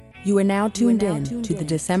You are now tuned in to the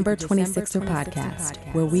December 26er podcast,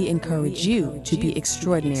 where we encourage you to be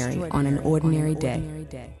extraordinary on an ordinary day.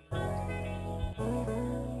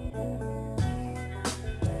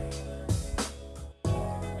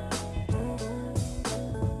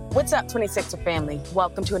 What's up, 26er family?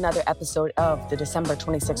 Welcome to another episode of the December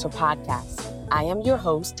 26er podcast. I am your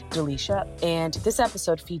host, Delisha, and this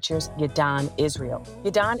episode features Yadan Israel.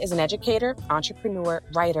 Yadan is an educator, entrepreneur,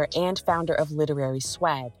 writer, and founder of Literary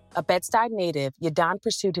Swag. A Bed-Stuy native, Yadan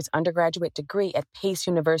pursued his undergraduate degree at Pace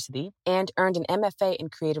University and earned an MFA in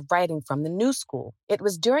creative writing from the New School. It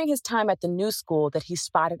was during his time at the New School that he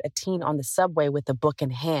spotted a teen on the subway with a book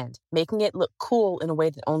in hand, making it look cool in a way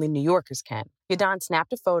that only New Yorkers can. Yadan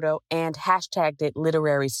snapped a photo and hashtagged it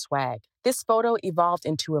Literary Swag. This photo evolved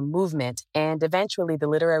into a movement, and eventually the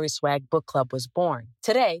Literary Swag Book Club was born.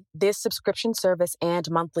 Today, this subscription service and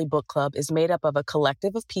monthly book club is made up of a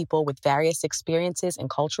collective of people with various experiences and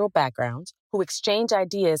cultural backgrounds who exchange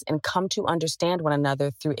ideas and come to understand one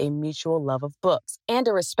another through a mutual love of books and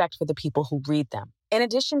a respect for the people who read them. In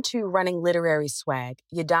addition to running Literary Swag,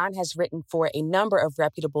 Yadan has written for a number of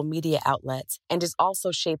reputable media outlets and is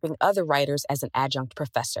also shaping other writers as an adjunct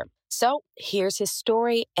professor. So here's his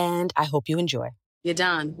story, and I hope you enjoy.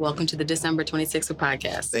 Yadan, welcome to the December 26er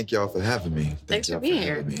podcast. Thank y'all for having me. Thanks for being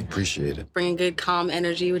here. Appreciate it. Bringing good, calm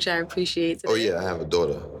energy, which I appreciate today. Oh, yeah, I have a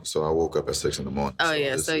daughter, so I woke up at 6 in the morning. Oh,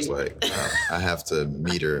 yeah. So I have to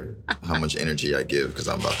meet her how much energy I give because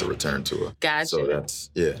I'm about to return to her. Gotcha. So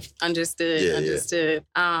that's, yeah. Understood.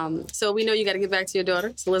 So we know you got to get back to your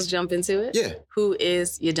daughter, so let's jump into it. Yeah. Who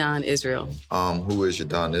is Yadan Israel? Who is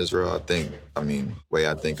Yadan Israel? Way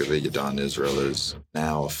I think of it, Yadan Israel is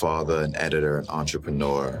now a father, an editor, an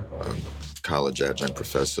entrepreneur, a college adjunct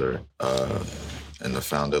professor, and the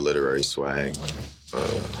founder of Literary Swag,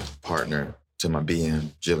 partner to my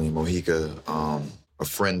BM, Jillian Mojica, a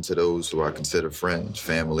friend to those who I consider friends,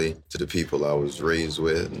 family, to the people I was raised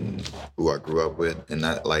with and who I grew up with. And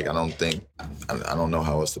I don't know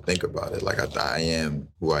how else to think about it. I am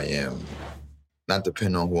who I am. Not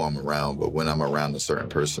depending on who I'm around, but when I'm around a certain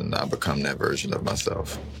person, I become that version of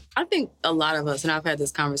myself. I think a lot of us, and I've had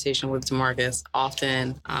this conversation with DeMarcus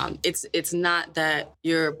often, it's not that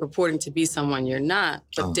you're purporting to be someone you're not,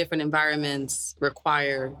 but different environments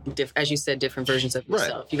require, as you said, different versions of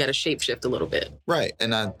yourself. Right. You got to shapeshift a little bit. Right.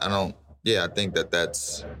 And I think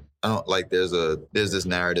that's... there's this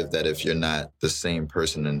narrative that if you're not the same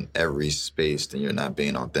person in every space, then you're not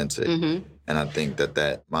being authentic. Mm-hmm. And I think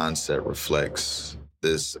that mindset reflects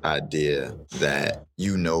this idea that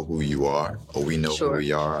you know who you are, or we know who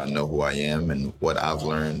we are, I know who I am, and what I've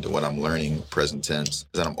learned, what I'm learning, present tense,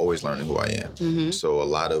 is that I'm always learning who I am. Mm-hmm. So a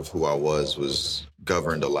lot of who I was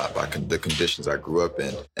governed a lot by the conditions I grew up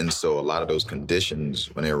in. And so a lot of those conditions,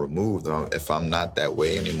 when they're removed, if I'm not that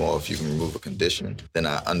way anymore, if you can remove a condition, then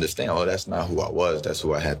I understand, that's not who I was, that's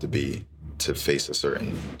who I had to be to face a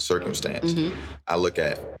certain circumstance. Mm-hmm. I look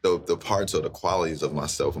at the parts or the qualities of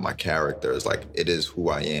myself and my character as it is who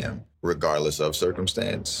I am, regardless of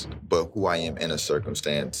circumstance. But who I am in a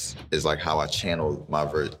circumstance is how I channel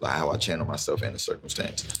how I channel myself in a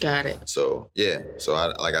circumstance. Got it. So yeah. So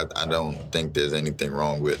I don't think there's anything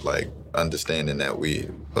wrong with understanding that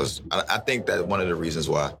I think that one of the reasons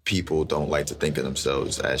why people don't like to think of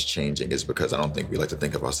themselves as changing is because I don't think we like to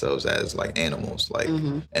think of ourselves as animals,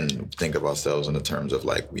 mm-hmm. and think of ourselves in the terms of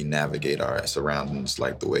we navigate our surroundings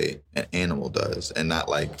the way an animal does, and not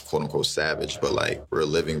quote unquote savage, but we're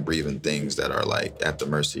living, breathing things that are at the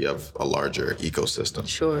mercy of a larger ecosystem.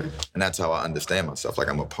 Sure. And that's how I understand myself.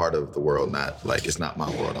 I'm a part of the world, not it's not my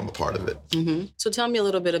world, I'm a part of it. Mm-hmm. So tell me a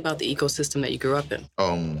little bit about the ecosystem that you grew up in.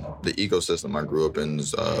 The ecosystem I grew up in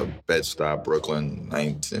is Bed-Stuy, Brooklyn,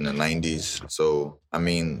 in the 90s. So,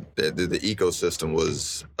 the ecosystem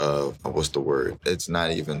was, what's the word? It's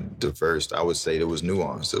not even diverse. I would say it was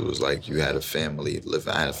nuanced. It was you had a family,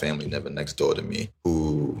 I had a family living next door to me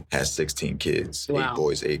who had 16 kids, wow. 8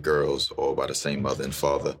 boys, 8 girls, all by the same mother and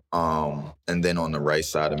father. And then on the right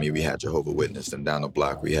side of me, we had Jehovah's Witness, and down the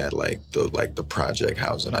block, we had the project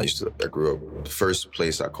housing. I grew up, the first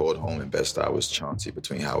place I called home in Bed-Stuy was Chauncey,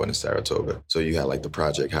 between Howard and Saratoga. So you had the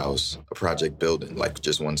project house, a project building,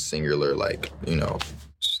 just one singular,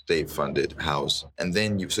 state-funded house. And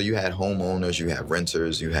then you had homeowners, you had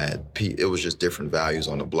renters, it was just different values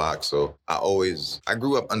on the block. So I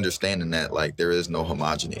grew up understanding that there is no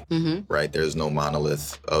homogeny, mm-hmm. right? There's no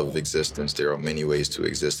monolith of existence. There are many ways to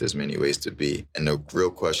exist. There's many ways to be. And the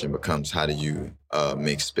real question becomes, how do you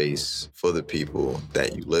make space for the people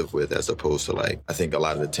that you live with, as opposed to like, I think a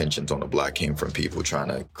lot of the tensions on the block came from people trying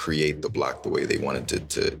to create the block the way they wanted it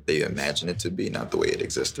to, they imagined it to be, not the way it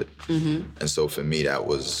existed. And so for me, that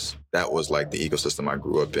was like the ecosystem I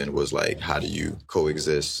grew up in, was like, how do you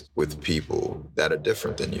coexist with people that are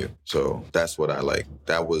different than you? So that's what I like.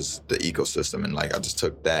 That was the ecosystem. And like, I just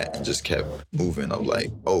took that and just kept moving of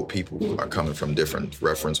like, oh, people are coming from different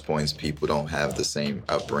reference points. People don't have the same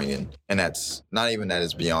upbringing. And that's not even that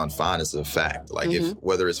it's beyond fine. It's a fact. Like if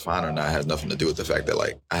whether it's fine or not has nothing to do with the fact that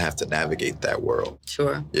like, I have to navigate that world.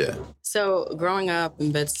 Sure. Yeah. So growing up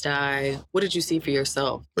in Bed-Stuy, what did you see for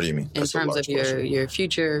yourself? What do you mean? In terms of your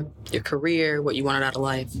future, your career, what you wanted out of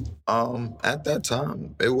life? At that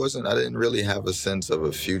time, I didn't really have a sense of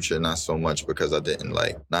a future, not so much because I didn't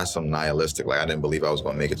not some nihilistic, like I didn't believe I was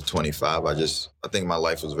going to make it to 25. I think my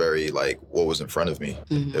life was very like what was in front of me.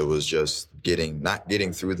 It was just not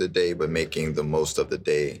getting through the day, but making the most of the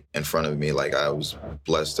day in front of me. Like I was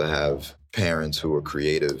blessed to have parents who were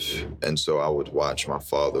creative. And so I would watch my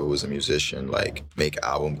father, who was a musician, like make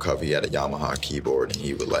album cover. He had a Yamaha keyboard and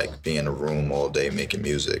he would like be in a room all day making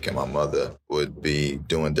music. And my mother would be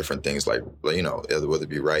doing different things like, you know, whether it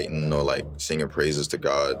be writing or like singing praises to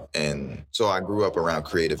God. And so I grew up around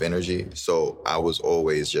creative energy. So I was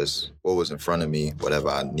always just what was in front of me, whatever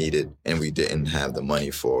I needed, and we didn't have the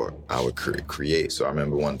money for, I would create. So I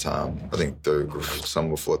remember one time, I think summer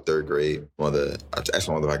before third grade, I asked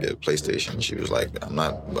my mother if I could get a PlayStation. She was like, I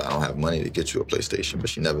don't have money to get you a PlayStation, but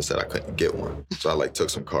she never said I couldn't get one. So I like took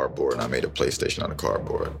some cardboard and I made a PlayStation out of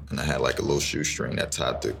cardboard. And I had like a little shoestring that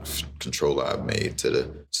tied the controller I made to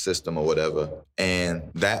the system or whatever.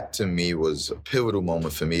 And that to me was a pivotal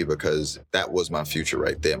moment for me because that was my future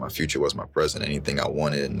right there. My future was my present. Anything I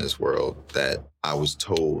wanted in this world that I was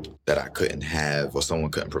told that I couldn't have or someone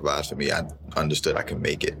couldn't provide for me, I understood I could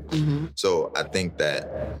make it. So I think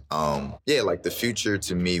that, like the future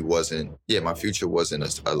to me my future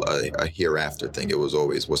wasn't a hereafter thing. It was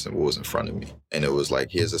always what was in front of me. And it was like,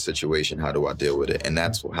 here's a situation, how do I deal with it? And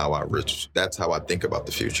that's how I think about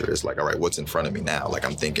the future. It's like, all right, what's in front of me now? Like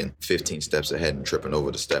I'm thinking 15 steps ahead and tripping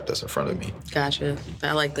over the step that's in front of me. Gotcha.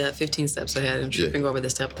 I like that, 15 steps ahead and tripping over the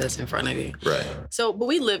step that's in front of you. Right. So, but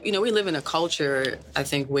we live in a culture, I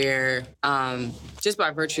think, where just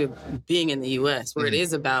by virtue of being in the U.S., where it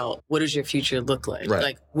is about what does your future look like? Right.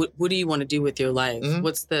 Like, what do you want to do with your life?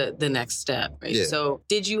 What's the next step? Right? Yeah. So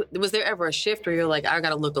was there ever a shift where you're like, I got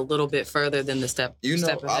to look a little bit further than the step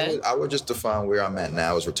ahead? I would just define where I'm at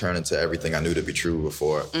now as returning to everything I knew to be true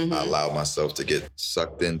before I allowed myself to get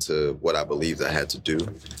sucked into what I believed I had to do.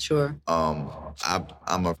 Sure. I'm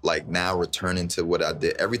now returning to what I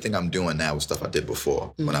did. Everything I'm doing now is stuff I did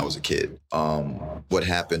before when I was a kid. What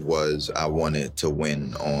happened was I wanted to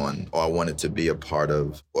I wanted to be a part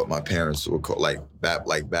of what my parents would call like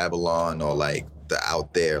Babylon, or like the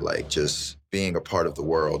out there, like just being a part of the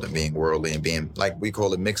world and being worldly and being, like, we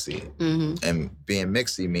call it mixy. And being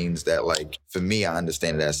mixy means that, like, for me, I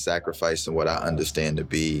understand it as sacrifice and what I understand to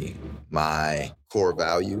be my core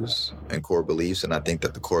values and core beliefs. And I think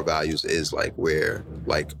that the core values is like where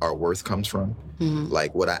like our worth comes from.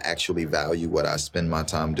 Like what I actually value, what I spend my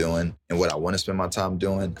time doing and what I want to spend my time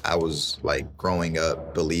doing. I was like growing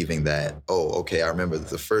up believing that, I remember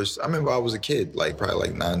I was a kid, like probably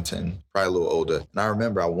like 9, 10, probably a little older. And I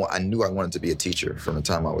remember I knew I wanted to be a teacher from the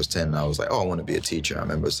time I was 10. And I was like, I want to be a teacher. I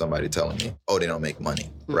remember somebody telling me, they don't make money.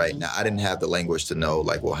 Right now, I didn't have the language to know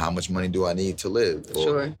like, well, how much money do I need to live?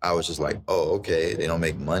 Or I was just like, they don't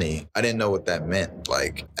make money. I didn't know what that meant.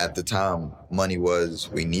 Like at the time, money was,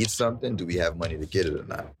 we need something. Do we have money to get it or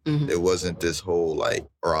not? It wasn't this whole like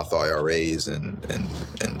Roth IRAs and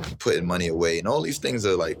putting money away and all these things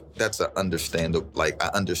are like, that's an understandable, like I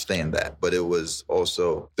understand that. But it was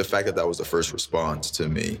also the fact that was the first response to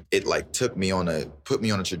me. It like put me on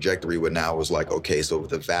a trajectory where now it was like, okay, so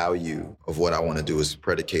the value of what I want to do is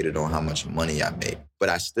predicated on how much money I make. But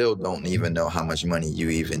I still don't even know how much money you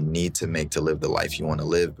even need to make to live the life you want to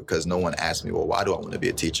live, because no one asked me, well, why do I want to be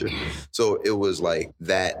a teacher? So it was like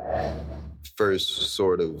that first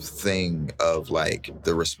sort of thing of like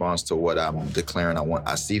the response to what I'm declaring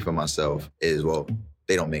I see for myself is, well,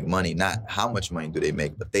 they don't make money. Not how much money do they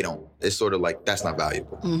make, but they don't. It's sort of like, that's not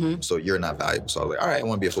valuable. So you're not valuable. So I was like, all right, I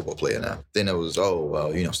want to be a football player now. Then it was,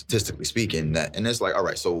 statistically speaking, and it's like, all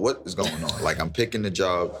right, so what is going on? Like I'm picking the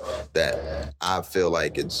job that I feel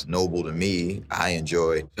like it's noble to me. I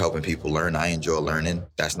enjoy helping people learn. I enjoy learning.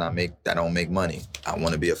 That don't make money. I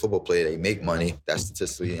want to be a football player. They make money. That's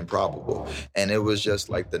statistically improbable. And it was just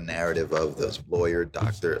like the narrative of the lawyer,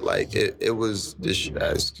 doctor. Like it was this,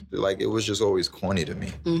 like it was just always corny to me.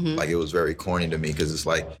 me. Like, it was very corny to me because it's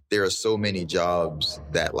like there are so many jobs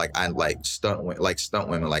that like I like stunt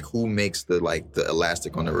women, like who makes the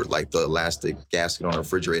elastic on the elastic gasket on a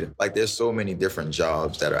refrigerator. Like, there's so many different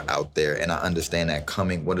jobs that are out there, and I understand that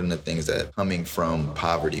one of the things that coming from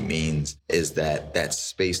poverty means is that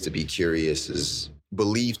space to be curious is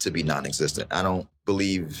believed to be non-existent. I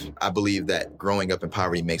believe that growing up in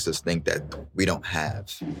poverty makes us think that we don't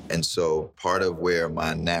have. And so part of where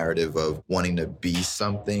my narrative of wanting to be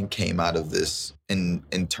something came out of this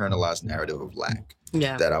internalized narrative of lack.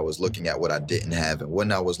 Yeah. That I was looking at what I didn't have. And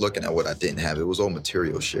when I was looking at what I didn't have, it was all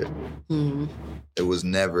material shit. It was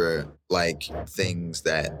never like things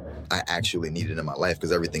that I actually needed in my life,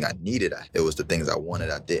 because everything I needed, it was the things I wanted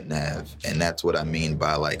I didn't have. And that's what I mean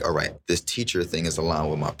by like, all right, this teacher thing is aligned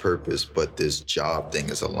with my purpose, but this job thing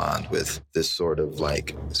is aligned with this sort of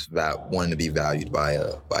like wanting to be valued by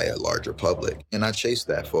a larger public. And I chased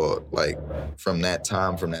that for like from that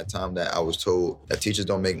time that I was told that teachers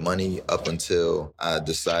don't make money up until I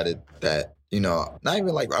decided that, you know, not even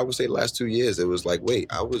like I would say the last 2 years, it was like,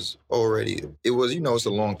 wait, it's a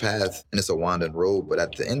long path and it's a winding road. But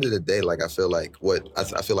at the end of the day, like, I feel like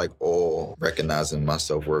all recognizing my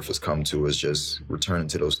self-worth has come to is just returning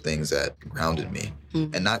to those things that grounded me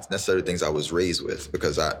and not necessarily things I was raised with,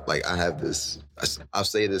 because I'll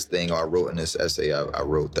say this thing, or I wrote in this essay, I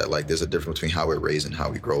wrote that like there's a difference between how we're raised and how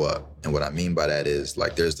we grow up. And what I mean by that is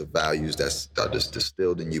like there's the values that are just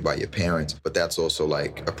distilled in you by your parents, but that's also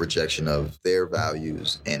like a projection of their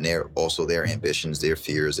values and their ambitions, their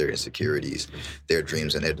fears, their insecurities, their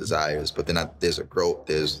dreams and their desires. But then there's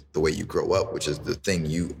the way you grow up, which is the thing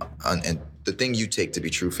the thing you take to be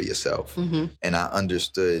true for yourself. And I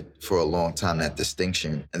understood for a long time that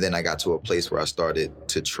distinction. And then I got to a place where I started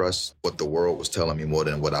to trust what the world was telling me more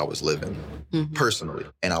than what I was living personally.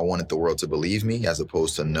 And I wanted the world to believe me as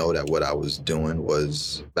opposed to know that what I was doing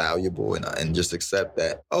was valuable and just accept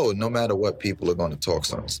that, no matter what, people are going to talk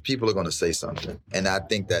something. People are going to say something. And I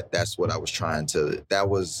think that's what I was that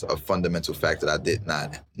was a fundamental fact that I did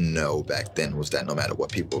not know back then, was that no matter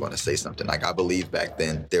what, people were going to say something. Like, I believe back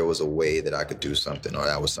then there was a way that I could do something, or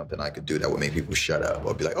that was something I could do that would make people shut up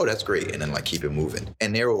or be like, oh, that's great, and then like keep it moving.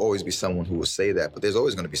 And there will always be someone who will say that, but there's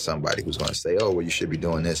always going to be somebody who's going to say, oh, well, you should be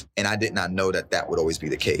doing this. And I did not know that would always be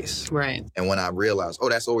the case. Right. And when I realized,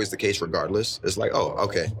 that's always the case regardless, it's like, oh,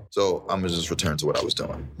 okay, so I'm going to just return to what I was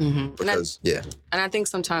doing. Because, And I think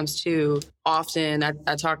sometimes too, often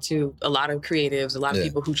I talk to a lot of creatives, a lot of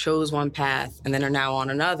people who chose one path and then are now on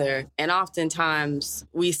another. And oftentimes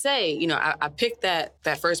we say, you know, I picked that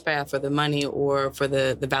first path for the money or for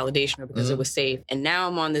the validation or because it was safe. And now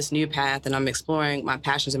I'm on this new path and I'm exploring my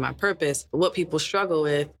passions and my purpose. But what people struggle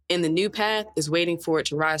with in the new path is waiting for it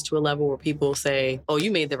to rise to a level where people say, oh,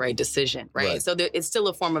 you made the right decision, right? So it's still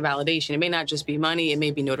a form of validation. It may not just be money. It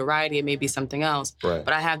may be notoriety. It may be something else. Right.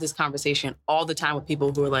 But I have this conversation all the time with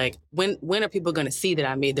people who are like, when are people going to see that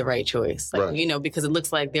I made the right choice? Like, you know, because it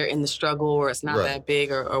looks like they're in the struggle or it's not that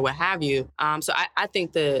big or what have you. So I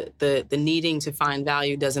think the needing to find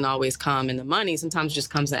value doesn't always come in the money. Sometimes it just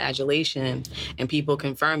comes in adulation and people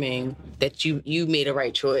confirming that you made a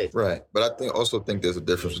right choice. Right. But I also think there's a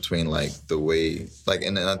difference between like the way, like,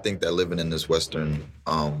 and I think that living in this Western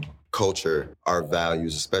culture, our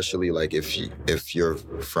values, especially like if you're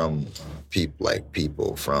from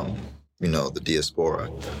people from, you know, the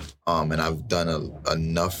diaspora, and I've done not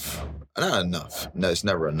enough, no, it's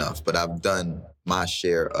never enough, but I've done my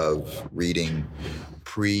share of reading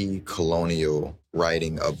pre-colonial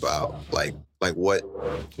writing about like what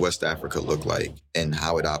West Africa looked like and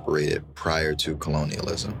how it operated prior to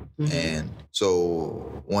colonialism. And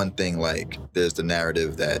so one thing, like, there's the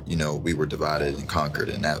narrative that, you know, we were divided and conquered,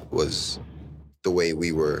 and that was the way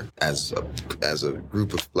we were as a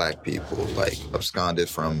group of Black people, like absconded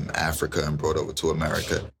from Africa and brought over to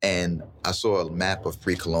America. And I saw a map of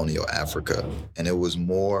pre-colonial Africa, and it was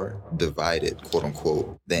more divided, quote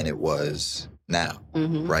unquote, than it was now,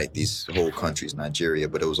 right? These whole countries, Nigeria,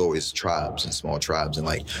 but it was always tribes and small tribes. And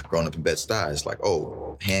like growing up in Bed-Stuy, it's like,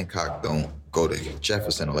 oh, Hancock don't go to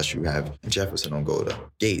Jefferson unless you have, and Jefferson don't go to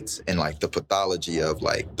Gates. And like the pathology of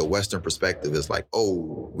like the Western perspective is like,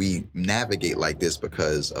 oh, we navigate like this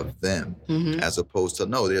because of them, as opposed to,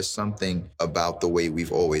 no, there's something about the way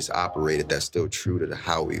we've always operated that's still true to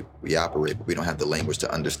how we operate, but we don't have the language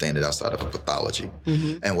to understand it outside of a pathology.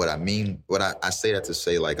 And what I say that to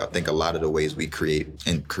say, like, I think a lot of the ways we create,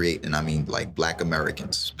 and I mean like Black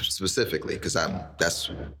Americans specifically, because that's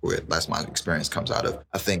my experience comes out of.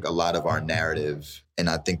 I think a lot of our narrative And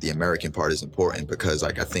I think the American part is important because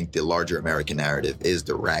like I think the larger American narrative is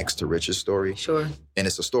the rags to riches story. Sure. And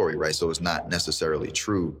it's a story, right? So it's not necessarily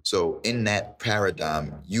true. So in that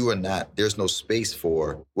paradigm, there's no space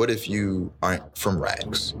for what if you aren't from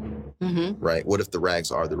rags, right? What if the rags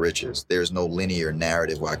are the riches? There's no linear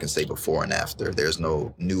narrative where I can say before and after. There's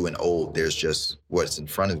no new and old. There's just what's in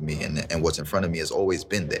front of me. And what's in front of me has always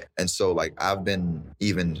been there. And so like I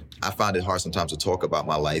find it hard sometimes to talk about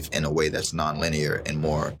my life in a way that's non-linear and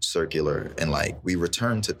more circular. And like we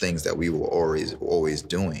return to things that we were always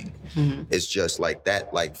doing. It's just like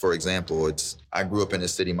that. Like, for example, I grew up in the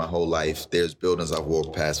city my whole life. There's buildings I've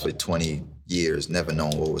walked past for 20 years, never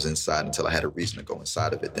known what was inside until I had a reason to go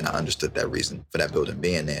inside of it. Then I understood that reason for that building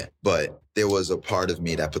being there. But there was a part of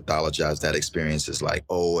me that pathologized that experience as like,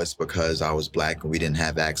 oh, it's because I was Black and we didn't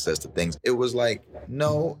have access to things. It was like,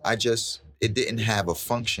 no, it didn't have a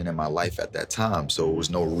function in my life at that time, so there was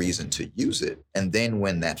no reason to use it. And then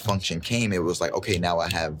when that function came, it was like, okay, now I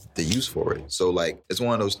have the use for it. So like, it's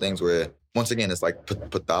one of those things where, once again, it's like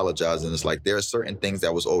pathologizing. It's like there are certain things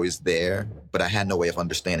that was always there, but I had no way of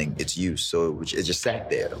understanding its use. So it just sat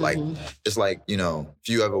there. Like, it's like, you know, if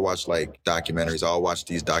you ever watch like documentaries, I'll watch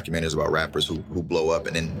these documentaries about rappers who blow up,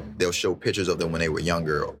 and then they'll show pictures of them when they were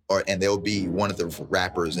younger, and they'll be one of the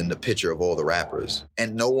rappers in the picture of all the rappers.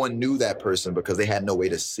 And no one knew that person because they had no way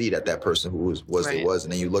to see that person who was right. It was.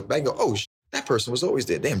 And then you look back and go, oh, that person was always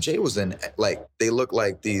there. Damn, Jay was in, like, they look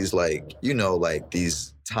like these, like, you know, like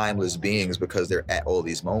these timeless beings because they're at all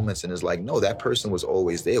these moments. And it's like, no, that person was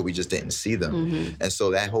always there. We just didn't see them. And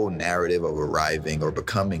so that whole narrative of arriving or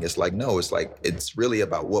becoming, it's like, no, it's like, it's really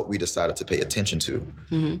about what we decided to pay attention to.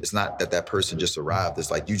 It's not that person just arrived.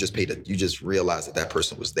 It's like, you just realized that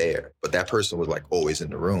person was there, but that person was like always in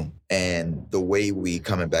the room. And the way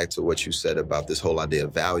coming back to what you said about this whole idea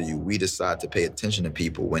of value, we decide to pay attention to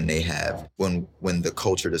people when the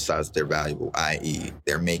culture decides they're valuable, i.e.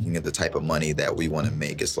 they're making it the type of money that we want to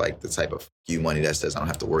make. It's like the type of money that says I don't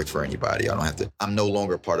have to work for anybody. I'm no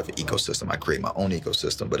longer part of an ecosystem. I create my own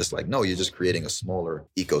ecosystem. But it's like, no, you're just creating a smaller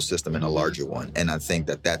ecosystem and a larger one. And I think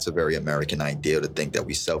that that's a very American idea to think that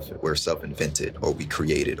we're self-invented or we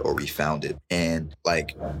created or we founded. And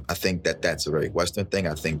like, I think that that's a very Western thing.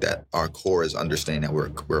 I think that our core is understanding that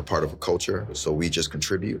we're a part of a culture. So we just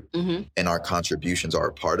contribute and our contributions are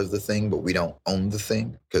a part of the thing, but we don't own the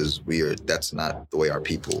thing because that's not the way our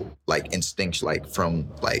people like instincts,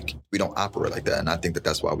 we don't operate like that. And I think that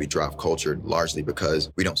that's why we drive culture largely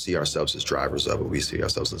because we don't see ourselves as drivers of it. We see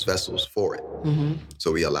ourselves as vessels for it.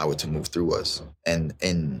 So we allow it to move through us. And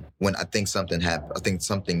when I think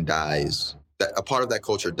something dies, a part of that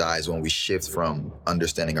culture dies when we shift from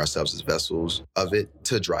understanding ourselves as vessels of it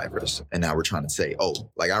to drivers. And now we're trying to say,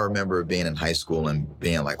 I remember being in high school and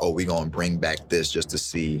being like, we're going to bring back this just to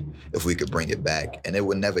see if we could bring it back. And it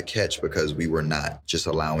would never catch because we were not just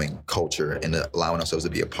allowing culture and allowing ourselves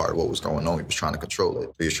to be a part of what was going on. We was trying to control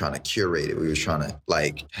it. We was trying to curate it. We was trying to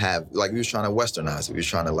we was trying to westernize it. We was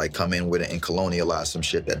trying to come in with it and colonialize some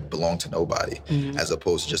shit that belonged to nobody as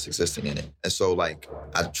opposed to just existing in it. And so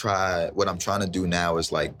what I'm trying to do now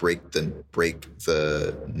is break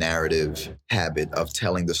the narrative habit of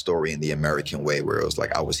telling the story in the American way, where it was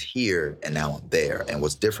like I was here and now I'm there, and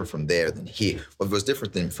what's different from there than here. What's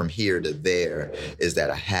different from here to there is that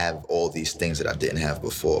I have all these things that I didn't have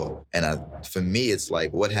before. And for me, it's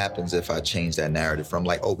like, what happens if I change that narrative from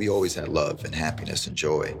we always had love and happiness and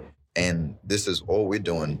joy, and this is all we're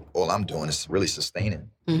doing. All I'm doing is really sustaining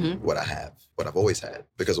what I have, what I've always had.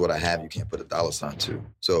 Because what I have, you can't put a dollar sign to.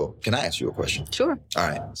 So can I ask you a question? Sure. All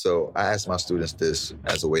right. So I asked my students this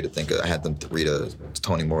as a way to think. I had them to read a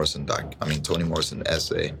Toni Morrison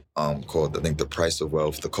essay called, I think, The Price of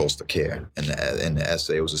Wealth, The Cost of Care. And in the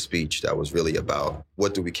essay, it was a speech that was really about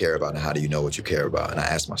what do we care about and how do you know what you care about? And I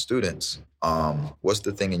asked my students, what's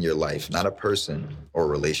the thing in your life, not a person or a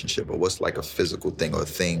relationship, but what's like a physical thing or a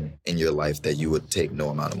thing in your life that you would take no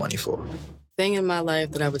amount of money for? Thing in my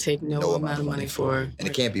life that I would take no amount of money for. And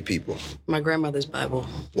it can't be people. My grandmother's Bible.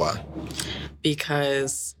 Why?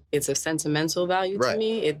 Because it's of sentimental value to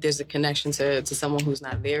me. There's a connection to someone who's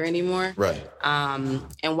not there anymore. Right.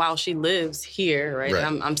 And while she lives here, right.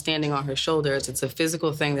 I'm standing on her shoulders. It's a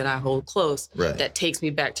physical thing that I hold close that takes me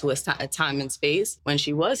back to a time and space when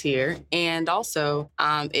she was here. And also,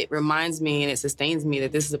 it reminds me and it sustains me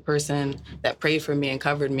that this is a person that prayed for me and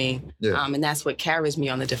covered me. Yeah. And that's what carries me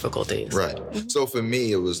on the difficult days. Right. So for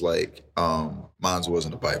me, it was like, mine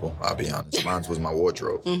wasn't a Bible, I'll be honest. Mine was my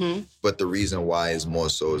wardrobe. But the reason why is more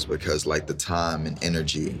so is because the time and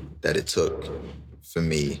energy that it took for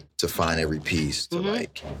me to find every piece, to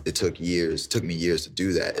like, it took me years to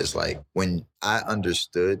do that. It's like when I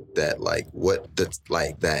understood that, like, what the,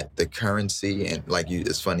 like, that the currency and like you,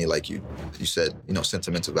 it's funny, like you said, you know,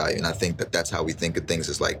 sentimental value. And I think that that's how we think of things,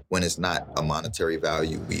 is like when it's not a monetary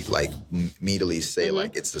value, we like immediately say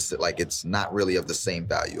like it's not really of the same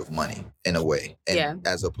value of money in a way. And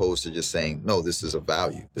as opposed to just saying, no, this is a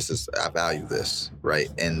value. I value this, right?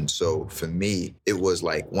 And so for me, it was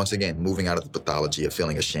like, once again, moving out of the pathology of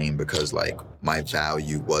feeling ashamed because like my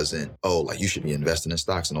value wasn't, oh, like you should be investing in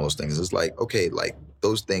stocks and all those things. It's like, okay, like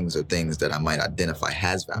those things are things that I might identify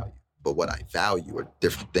has value. But what I value are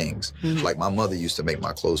different things. Like my mother used to make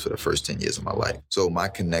my clothes for the first 10 years of my life. So my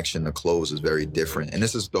connection to clothes is very different. And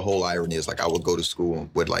this is the whole irony, is like I would go to school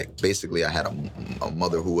with like, basically I had a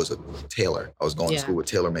mother who was a tailor. I was going to school with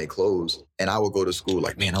tailor-made clothes. And I would go to school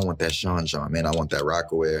like, man, I want that Sean John, man, I want that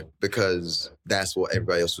Rocawear, because that's what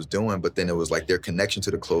everybody else was doing. But then it was like their connection to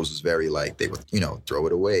the clothes was very like, they would, you know, throw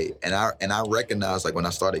it away. And I recognized, like when I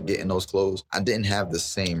started getting those clothes, I didn't have the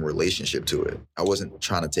same relationship to it. I wasn't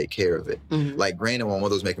trying to take care of it. Like granted, when my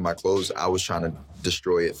mother was making my clothes, I was trying to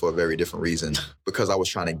destroy it for a very different reason, because I was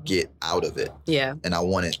trying to get out of it. Yeah. And I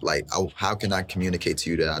wanted, like, how can I communicate to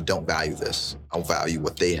you that I don't value this? I value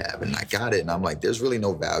what they have. And I got it. And I'm like, there's really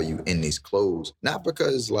no value in these clothes. Not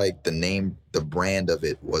because like the name, the brand of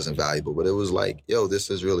it wasn't valuable, but it was like, yo, this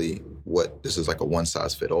is like a one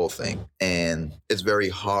size fit all thing. And it's very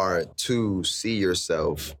hard to see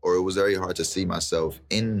yourself, or it was very hard to see myself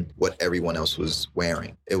in what everyone else was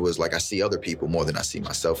wearing. It was like, I see other people more than I see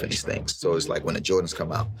myself in these things. So it's like when the Jordans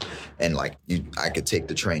come out and like I could take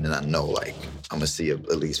the train and I know like I'm gonna see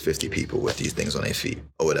at least 50 people with these things on their feet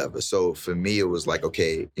or whatever. So for me, it was like,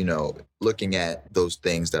 okay, you know, looking at those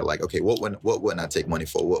things that like, okay, what wouldn't I take money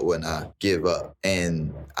for? What wouldn't I give up?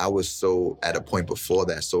 And I was so at a point before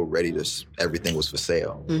that, so ready to, everything was for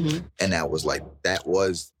sale. And that was like, that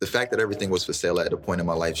was the fact that everything was for sale at a point in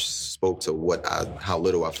my life spoke to how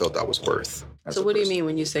little I felt I was worth. So what do you mean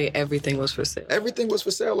when you say everything was for sale? Everything was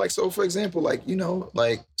for sale. Like, so for example, like, you know,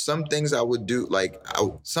 like some things I would do, like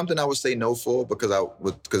something I would say no for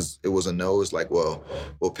because it was a no. It's like, well,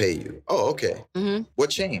 we'll pay you. Oh, okay.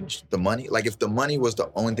 What changed? The money? Like if the money was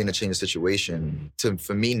the only thing to change the situation,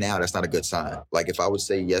 for me now, that's not a good sign. Like if I would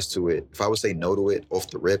say yes to it, if I would say no to it off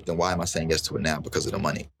the rip, then why am I saying yes to it now? Because of the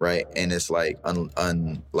money, right? And it's like,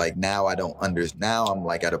 like now now I'm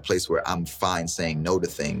like at a place where I'm fine saying no to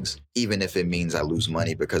things, even if it means I lose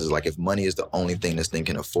money, because it's like, if money is the only thing this thing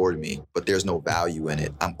can afford me, but there's no value in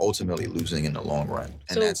it, I'm ultimately losing in the long run.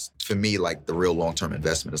 And that's, for me, like the real long-term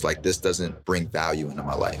investment. It's like, this doesn't bring value into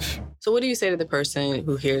my life. So what do you say to the person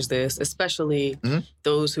who hears this, especially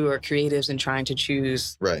those who are creatives and trying to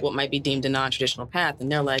choose what might be deemed a non-traditional path?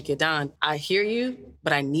 And they're like, Yadon, I hear you,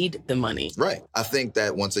 but I need the money. Right. I think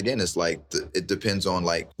that once again, it's like, it depends on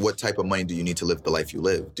like, what type of money do you need to live the life you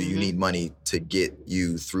live? Do you need money to get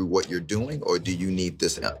you through what you're doing? Or do you need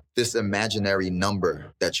this imaginary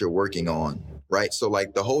number that you're working on? Right. So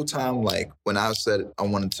like the whole time, like when I said I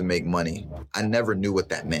wanted to make money, I never knew what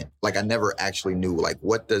that meant. Like I never actually knew, like,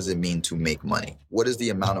 what does it mean to make money? What is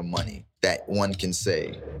the amount of money that one can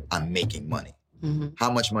say, I'm making money? How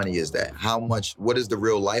much money is that? What is the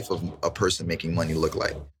real life of a person making money look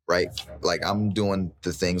like? Right? Like I'm doing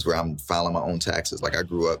the things where I'm filing my own taxes. Like I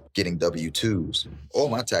grew up getting W-2s. All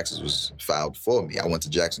my taxes was filed for me. I went to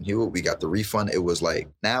Jackson Hewitt. We got the refund. It was like,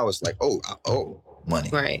 now it's like, oh, money.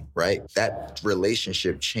 Right? That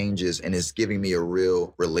relationship changes and it's giving me a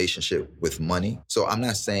real relationship with money. So I'm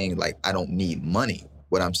not saying like I don't need money.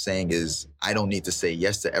 What I'm saying is I don't need to say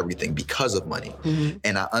yes to everything because of money.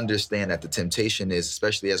 And I understand that the temptation is,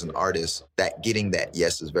 especially as an artist, that getting that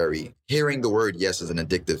yes is hearing the word yes is an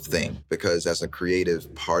addictive thing, because as a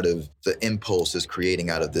creative, part of the impulse is creating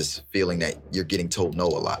out of this feeling that you're getting told no a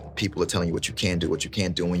lot. People are telling you what you can do, what you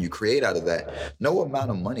can't do. And when you create out of that, no amount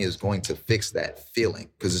of money is going to fix that feeling,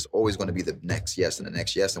 because it's always going to be the next yes and the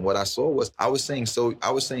next yes. And what I saw was I was saying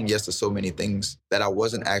yes to so many things that I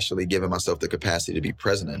wasn't actually giving myself the capacity to be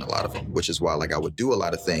present in a lot of them, which is why like I would do a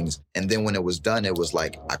lot of things. And then when it was done, it was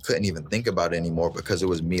like I couldn't even think about it anymore because it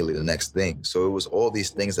was merely the next thing. So it was all these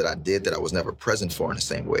things that I did that I was never present for in the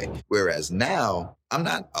same way. Whereas now I'm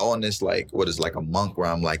not on this like, what is like a monk where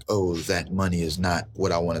I'm like, oh, that money is not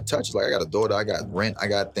what I want to touch. It's like I got a daughter, I got rent, I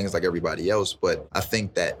got things like everybody else. But I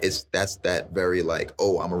think that that's that very like,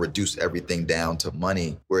 oh, I'm gonna reduce everything down to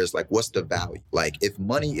money. Whereas like, what's the value? Like if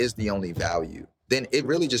money is the only value, then it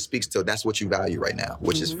really just speaks to that's what you value right now,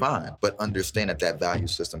 which is fine. But understand that value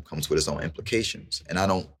system comes with its own implications. And I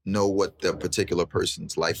don't know what the particular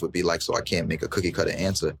person's life would be like, so I can't make a cookie cutter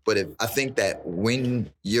answer. But I think that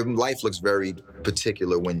when your life looks very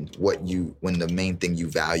particular when the main thing you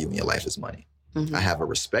value in your life is money. I have a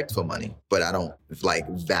respect for money, but I don't like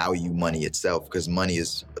value money itself because money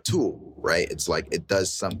is a tool, right? It's like it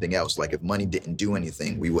does something else. Like if money didn't do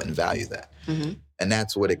anything, we wouldn't value that. And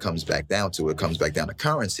that's what it comes back down to. It comes back down to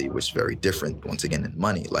currency, which is very different, once again, than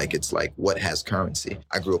money. Like it's like what has currency?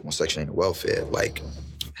 I grew up on Section 8 welfare. Like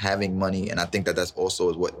having money, and I think that that's also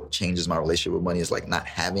is what changes my relationship with money, is like not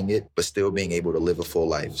having it, but still being able to live a full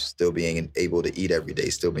life, still being able to eat every day,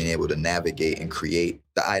 still being able to navigate and create.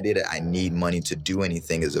 The idea that I need money to do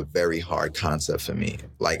anything is a very hard concept for me.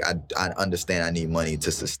 Like I understand I need money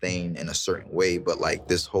to sustain in a certain way, but like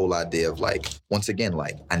this whole idea of like, once again,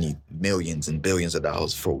 like I need millions and billions of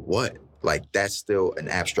dollars for what? Like that's still an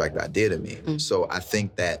abstract idea to me. So I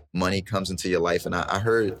think that money comes into your life, and I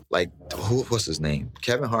heard like what's his name?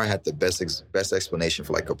 Kevin Hart had the best explanation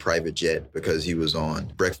for like a private jet because he was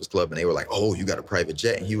on Breakfast Club and they were like, "Oh, you got a private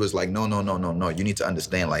jet?" And he was like, "No. You need to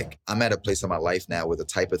understand. Like I'm at a place in my life now where the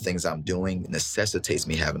type of things I'm doing necessitates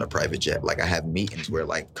me having a private jet. Like I have meetings where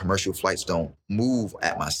like commercial flights don't move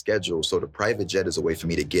at my schedule, so the private jet is a way for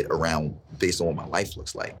me to get around based on what my life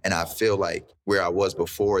looks like." And I feel like where I was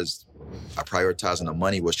before is prioritizing the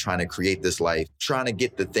money was trying to create this life, trying to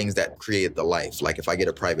get the things that create the life. Like if I get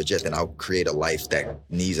a private jet, then I'll create a life that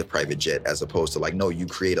needs a private jet, as opposed to like, no, you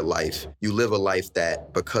create a life. You live a life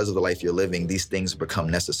that because of the life you're living, these things become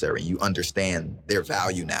necessary. You understand their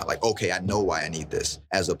value now. Like, okay, I know why I need this,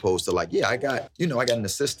 as opposed to like, yeah, I got an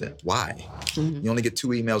assistant. Why? You only get 2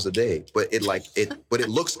 emails a day, but it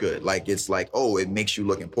looks good. Like, it's like, oh, it makes you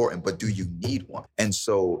look important, but do you need one? And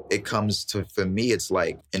so it comes to, for me, it's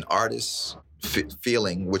like an artist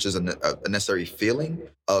feeling, which is a necessary feeling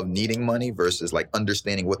of needing money versus like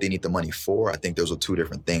understanding what they need the money for. I think those are two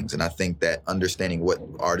different things. And I think that understanding what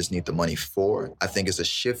artists need the money for, I think it's a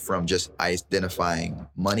shift from just identifying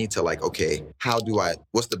money to like, okay,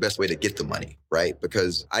 what's the best way to get the money, right?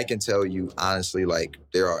 Because I can tell you honestly, like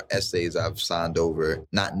there are essays I've signed over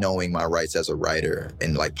not knowing my rights as a writer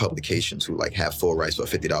in like publications who like have full rights for a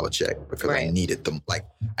 $50 check because I needed them. Like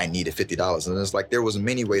I needed $50. And it's like, there was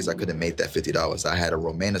many ways I could have made that $50. I had a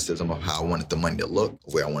romanticism of how I wanted the money to look,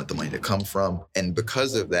 where I wanted the money to come from. And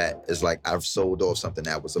because of that, it's like I've sold off something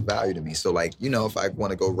that was of value to me. So like, you know, if I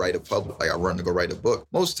want to go write I run to go write a book,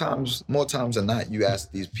 more times than not, you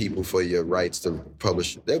ask these people for your rights to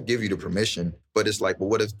publish, they'll give you the permission. But it's like, well,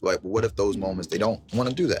 what if those moments they don't want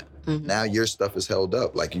to do that? Now your stuff is held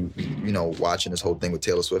up. Like you know, watching this whole thing with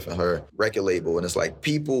Taylor Swift and her record label, and it's like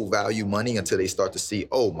people value money until they start to see,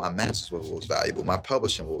 oh, my masters was valuable, my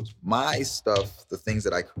publishing was, my stuff, the things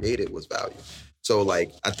that I created was valuable. So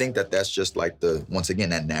like, I think that that's just like once again,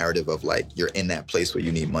 that narrative of like, you're in that place where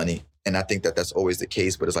you need money. And I think that that's always the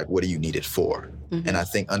case, but it's like, what do you need it for? And I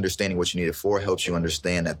think understanding what you need it for helps you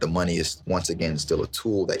understand that the money is, once again, still a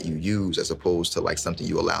tool that you use as opposed to like something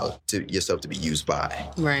you allow to yourself to be used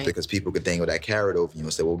by. Right. Because people could dangle that carrot over you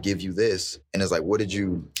and say, well, give you this. And it's like, what did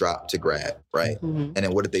you drop to grab, right? And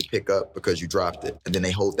then what did they pick up because you dropped it? And then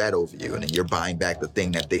they hold that over you. And then you're buying back the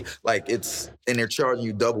thing that they, like and they're charging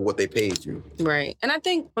you double what they paid you. Right. And I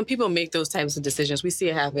think when people make those types of decisions, we see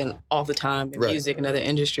it happen all the time in music and other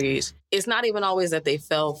industries. It's not even always that they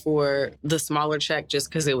fell for the smaller check just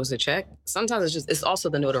because it was a check. Sometimes it's also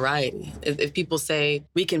the notoriety. If people say,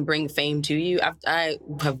 we can bring fame to you, I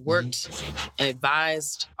have worked and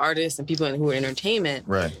advised artists and people who are in entertainment.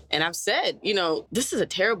 Right. And I've said, you know, this is a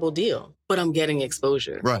terrible deal, but I'm getting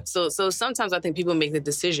exposure. Right. So sometimes I think people make the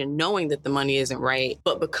decision knowing that the money isn't right,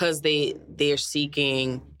 but because they're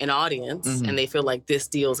seeking an audience and they feel like this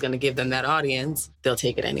deal is going to give them that audience, they'll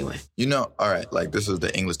take it anyway. You know, all right, like this is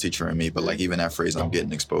the English teacher in me, but like even that phrase, I'm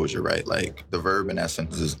getting exposure, right? Like the verb in that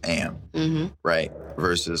sentence is am, right?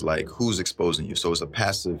 Versus like who's exposing you. So it's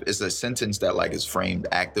a sentence that like is framed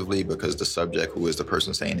actively because the subject, who is the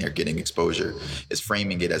person saying they're getting exposure, is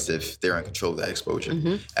framing it as if they're in control of that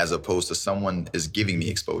exposure, as opposed to someone is giving me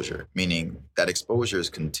exposure, meaning that exposure is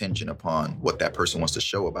contingent upon what that person wants to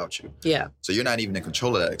show about you. Yeah. So you're not even in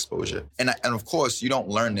control of that exposure. And of course, you don't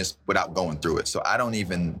learn this without going through it. So I don't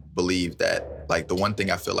even believe that like the one thing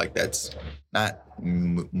I feel like that's not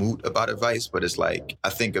moot about advice, but it's like, I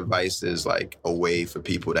think advice is like a way for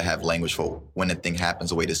people to have language for when a thing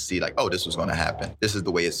happens, a way to see like, oh, this was going to happen. This is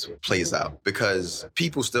the way it plays out. Because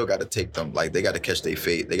people still got to take them, like they got to catch their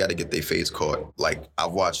fade. They got to get their fades caught. Like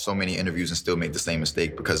I've watched so many interviews and still make the same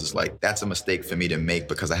mistake because it's like, that's a mistake for me to make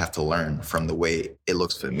because I have to learn from the way it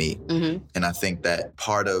looks for me. Mm-hmm. And I think that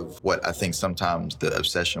part of what I think sometimes the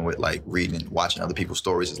obsession with like reading, watching other people's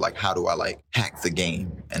stories is like, how do I like hack the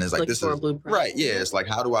game? And it's like, this is right. Yeah. It's like,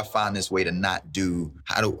 how do I find this way to not do,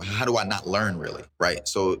 how do I not learn really? Right.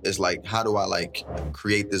 So it's like, how do I like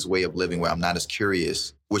create this way of living where I'm not as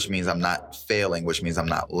curious, which means I'm not failing, which means I'm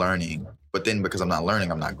not learning. But then because I'm not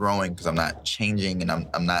learning, I'm not growing, because I'm not changing, and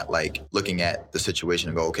I'm not like looking at the situation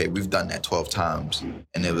and go, okay, we've done that 12 times.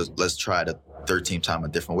 And it was, let's try the 13th time a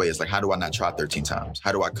different way. It's like, how do I not try 13 times?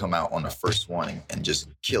 How do I come out on the first one and just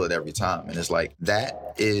kill it every time? And it's like,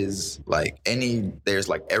 that is like there's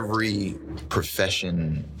like every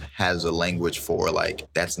profession has a language for like,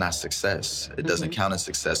 that's not success. It doesn't count as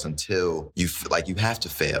success until you have to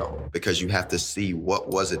fail, because you have to see what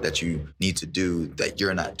was it that you need to do that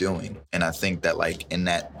you're not doing. And I think that like in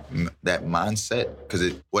that mindset,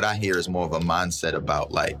 because what I hear is more of a mindset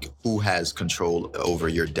about like who has control over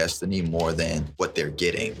your destiny more than what they're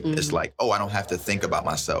getting. Mm-hmm. It's like, oh, I don't have to think about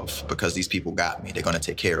myself because these people got me. They're going to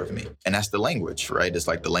take care of me. And that's the language, right? It's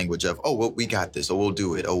like the language of, oh, well, we got this. Oh, we'll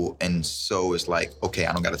do it. Oh, and so it's like, okay,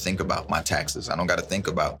 I don't got to think about my taxes. I don't got to think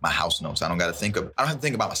about my house notes. I don't have to think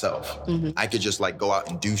about myself. Mm-hmm. I could just like go out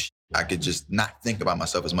and do shit. I could just not think about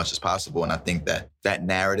myself as much as possible. And I think that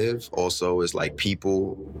narrative also is like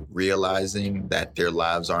people realizing that their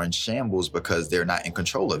lives are in shambles because they're not in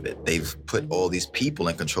control of it. They've put all these people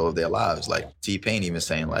in control of their lives. Like T-Pain even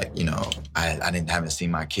saying like, you know, I haven't seen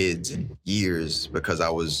my kids in years because I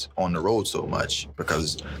was on the road so much,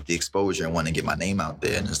 because the exposure and wanting to get my name out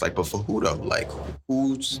there. And it's like, but for who though? Like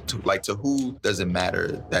to who does it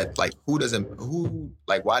matter that like,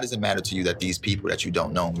 why does it matter to you that these people that you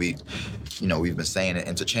don't know, we've been saying it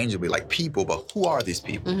interchangeably, like people, but who are these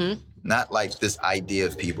people? Mm-hmm. Not like this idea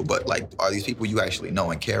of people, but like, are these people you actually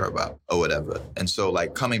know and care about or whatever? And so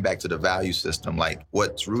like coming back to the value system, like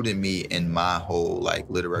what's rooted me in my whole like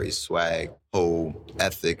literary swag, whole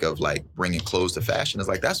ethic of like bringing clothes to fashion is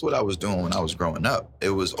like, that's what I was doing when I was growing up. It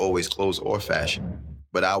was always clothes or fashion.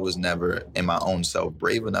 But I was never in my own self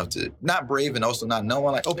brave enough to, not brave and also not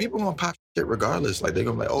knowing like, oh, people gonna pop shit regardless. Like they're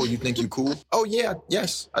gonna be like, oh, you think you cool? Oh yeah,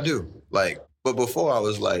 yes, I do. Like, but before I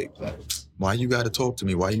was like, why you gotta talk to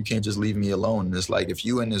me? Why you can't just leave me alone? And it's like, if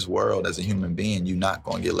you in this world as a human being, you're not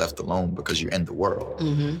gonna get left alone because you're in the world.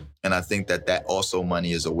 Mm-hmm. And I think that also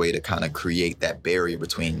money is a way to kind of create that barrier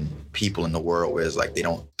between people in the world where it's like, they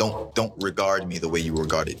don't regard me the way you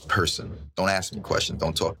regarded person. Don't ask me questions,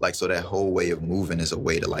 don't talk. Like, so that whole way of moving is a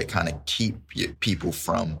way to like kind of keep people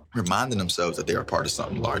from reminding themselves that they're a part of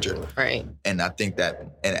something larger. Right. And I think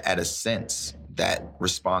that at a sense, that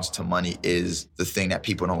response to money is the thing that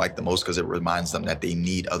people don't like the most because it reminds them that they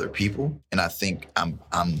need other people. And I think I'm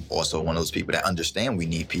also one of those people that understand we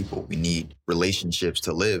need people. We need relationships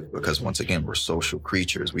to live because once again, we're social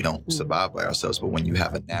creatures. We don't survive by ourselves. But when you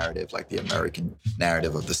have a narrative like the American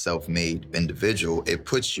narrative of the self-made individual, it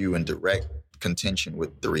puts you in direct contention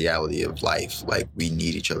with the reality of life. Like we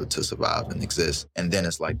need each other to survive and exist. And then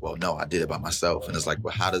it's like, well, no, I did it by myself. And it's like,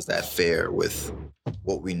 well, how does that fare with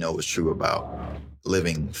what we know is true about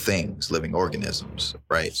living things, living organisms,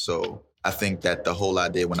 right? So I think that the whole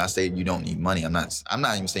idea, when I say you don't need money, I'm not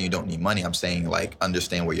even saying you don't need money. I'm saying like,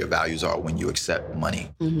 understand where your values are when you accept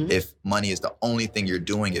money. Mm-hmm. If money is the only thing you're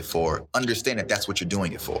doing it for, understand that that's what you're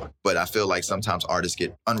doing it for. But I feel like sometimes artists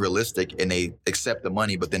get unrealistic and they accept the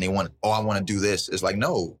money, but then they want, I want to do this. It's like,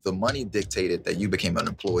 no, the money dictated that you became an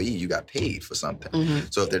employee. You got paid for something. Mm-hmm.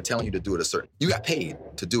 So if they're telling you to do it you got paid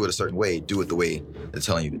to do it a certain way, do it the way they're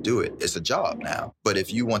telling you to do it. It's a job now. But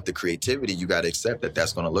if you want the creativity, you got to accept that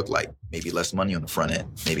that's going to look like maybe less money on the front end,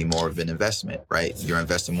 maybe more of an investment, right? You're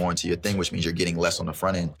investing more into your thing, which means you're getting less on the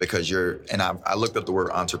front end because I looked up the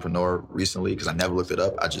word entrepreneur recently because I never looked it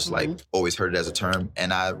up. I just like always heard it as a term.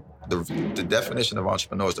 And the definition of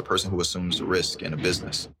entrepreneur is the person who assumes the risk in a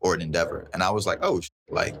business or an endeavor. And I was like, oh,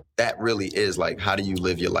 like that really is like, how do you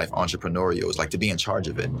live your life entrepreneurial? It's like to be in charge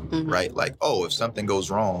of it, right? Like, oh, if something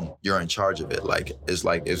goes wrong, you're in charge of it. Like, it's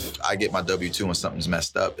like if I get my W-2 and something's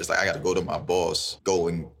messed up, it's like I got to go to my boss, go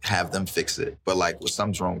and have them fix it. But like, when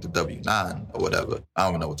something's wrong with the W-9 or whatever, I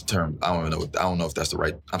don't even know what the term, I don't know if that's the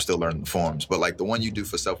right, I'm still learning the forms. But like the one you do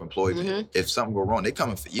for self-employment, if something go wrong, they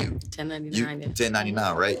coming for you. 1099.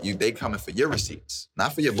 1099, right? they coming for your receipts,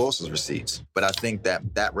 not for your boss's receipts. But I think that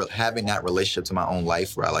having that relationship to my own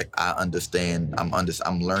life where I understand,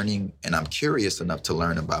 I'm learning, and I'm curious enough to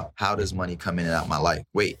learn about how does money come in and out my life.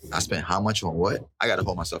 Wait, I spent how much on what? I got to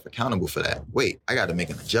hold myself accountable for that. Wait, I got to make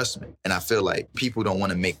an adjustment. And I feel like people don't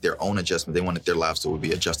want to make their own adjustment. They want their lives to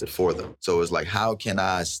be adjusted for them. So it's like, how can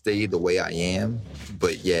I stay the way I am,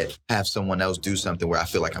 but yet have someone else do something where I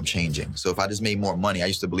feel like I'm changing? So if I just made more money, I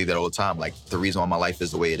used to believe that all the time. Like, the reason why my life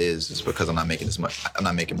is the way it is because I'm not making as much. I'm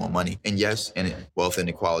not making more money. And yes, wealth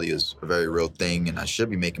inequality is a very real thing, and I should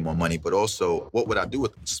be making more money. But also, what would I do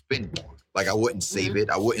with it? Spend more. Like, I wouldn't save it.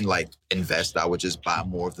 I wouldn't invest. I would just buy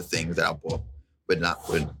more of the things that I bought, but not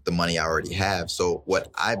with the money I already have. So what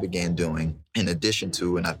I began doing, in addition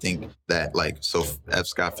to, and I think that F.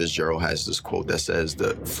 Scott Fitzgerald has this quote that says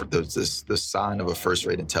the sign of a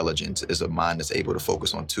first-rate intelligence is a mind that's able to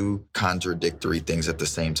focus on two contradictory things at the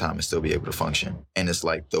same time and still be able to function. And it's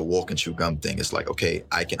like the walk and chew gum thing. It's like, okay,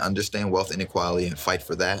 I can understand wealth inequality and fight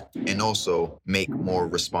for that, and also make more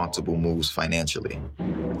responsible moves financially,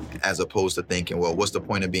 as opposed to thinking, well, what's the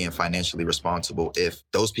point of being financially responsible if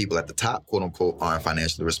those people at the top, quote unquote, aren't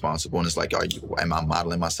financially responsible? And it's like, am I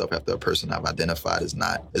modeling myself after a person I've identified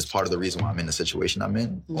as part of the reason why I'm in the situation I'm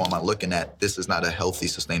in? Or am I looking at this is not a healthy,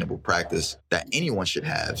 sustainable practice that anyone should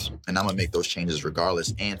have, and I'm gonna make those changes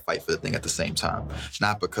regardless and fight for the thing at the same time?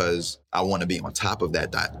 Not because I want to be on top of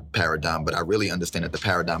that paradigm, but I really understand that the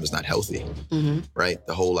paradigm is not healthy, right?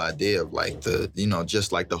 The whole idea of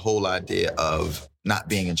the whole idea of not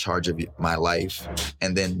being in charge of my life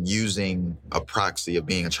and then using a proxy of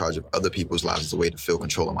being in charge of other people's lives as a way to feel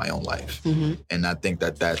control of my own life. And I think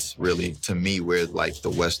that that's really, to me, where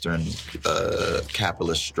the Western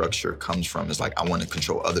capitalist structure comes from. Is like, I want to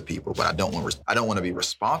control other people, but I don't want to be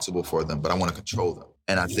responsible for them, but I want to control them.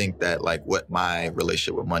 And I think that what my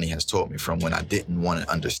relationship with money has taught me, from when I didn't want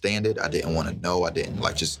to understand it, I didn't want to know, I didn't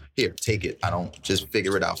just, here, take it. I don't just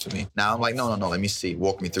figure it out for me. Now I'm like, no, let me see,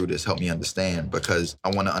 walk me through this, help me understand, because I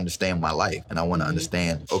want to understand my life. And I want to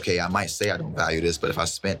understand, okay, I might say I don't value this, but if I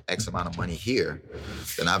spent X amount of money here,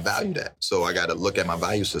 then I value that. So I got to look at my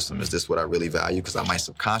value system. Is this what I really value? Because I might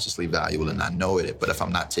subconsciously value it and not know it. But if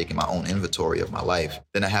I'm not taking my own inventory of my life,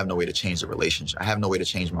 then I have no way to change the relationship. I have no way to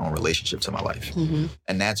change my own relationship to my life.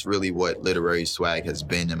 And that's really what literary swag has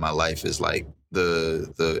been in my life, is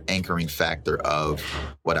the anchoring factor of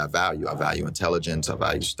what I value. I value intelligence, I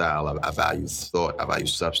value style, I value thought, I value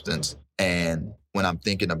substance. And when I'm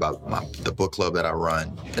thinking about the book club that I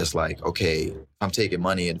run, it's like, okay, if I'm taking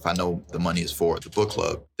money, and if I know the money is for the book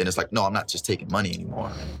club, then it's like, no, I'm not just taking money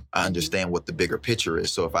anymore. I understand what the bigger picture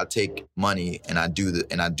is. So if I take money and I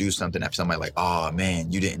do something that somebody like, oh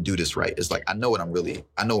man, you didn't do this right. It's like, I know what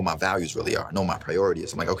my values really are. I know my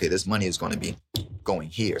priorities. I'm like, okay, this money is going to be going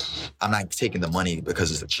here. I'm not taking the money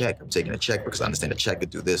because it's a check. I'm taking a check because I understand a check could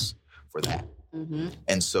do this for that.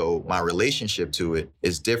 And so my relationship to it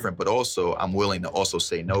is different, but also I'm willing to also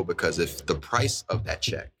say no, because if the price of that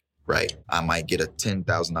check, right, I might get a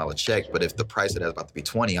 $10,000 check, but if the price of that is about to be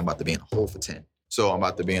 20, I'm about to be in a hole for 10. So I'm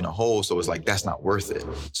about to be in a hole. So it's like, that's not worth it.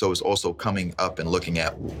 So it's also coming up and looking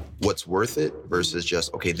at what's worth it versus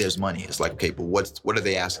just, okay, there's money. It's like, okay, but what are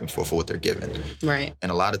they asking for what they're giving? Right.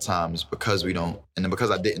 And a lot of times because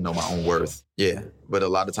because I didn't know my own worth, but a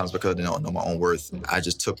lot of times because I didn't know my own worth, I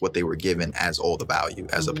just took what they were given as all the value,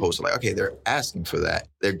 as opposed to okay, they're asking for that.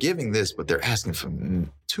 They're giving this, but they're asking for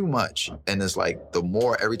too much. And it's like, the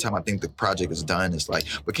more, every time I think the project is done, it's like,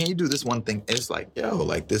 but can you do this one thing? It's like,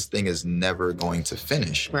 this thing is never going to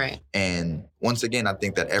finish. Right. And once again, I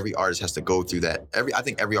think that every artist has to go through that. I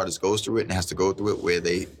think every artist goes through it and has to go through it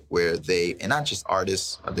where they, and not just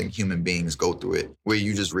artists, I think human beings go through it, where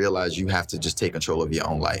you just realize you have to just take control of your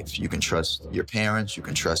own life. You can trust your parents, you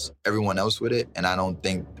can trust everyone else with it. And I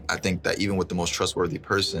think that even with the most trustworthy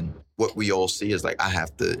person, what we all see is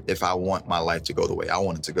if I want my life to go the way I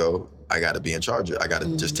want it to go, I got to be in charge of it. I got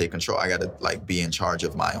to just take control. I got to be in charge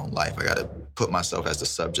of my own life. I got to put myself as the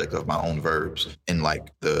subject of my own verbs. In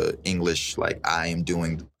the English,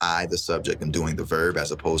 I, the subject, am doing the verb,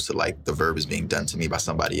 as opposed to the verb is being done to me by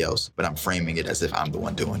somebody else, but I'm framing it as if I'm the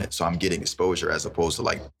one doing it. So I'm getting exposure, as opposed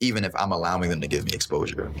to even if I'm allowing them to give me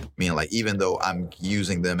exposure, meaning even though I'm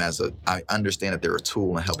using them I understand that they're a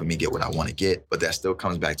tool in helping me get what I want to get, but that still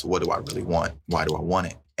comes back to, what do I really want? Why do I want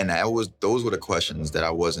it? And those were the questions that I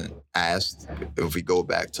wasn't asked. If we go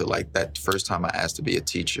back to that first time I asked to be a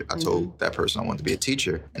teacher, I told that person I wanted to be a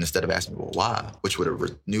teacher. And instead of asking me, well, why? Which would have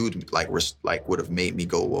renewed, would have made me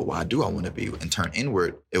go, well, why do I want to be? And turn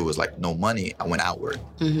inward, it was no money. I went outward.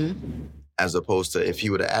 As opposed to if he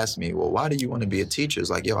would have asked me, well, why do you want to be a teacher? It's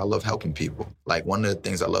like, yo, I love helping people. Like one of the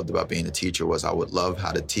things I loved about being a teacher was I would love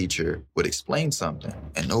how the teacher would explain something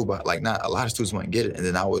and nobody, like not a lot of students wouldn't get it. And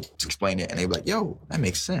then I would explain it and they'd be like, yo, that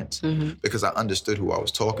makes sense. Because I understood who I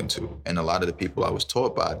was talking to. And a lot of the people I was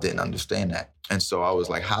taught by didn't understand that. And so I was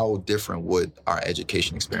like, how different would our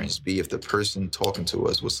education experience be if the person talking to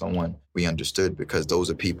us was someone we understood? Because those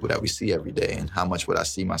are people that we see every day. And how much would I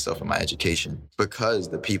see myself in my education? Because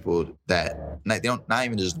the people that, they don't not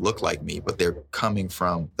even just look like me, but they're coming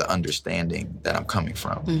from the understanding that I'm coming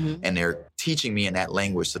from. And they're teaching me in that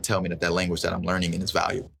language to tell me that that language that I'm learning in is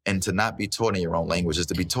valuable. And to not be taught in your own language is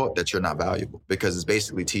to be taught that you're not valuable, because it's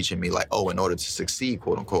basically teaching me like, oh, in order to succeed,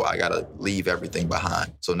 quote unquote, I got to leave everything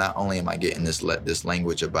behind. So not only am I getting this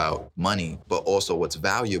language about money, but also what's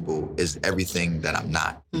valuable is everything that I'm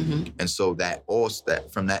not. And so that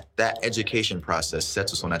from that education process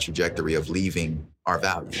sets us on that trajectory of leaving our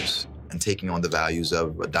values and taking on the values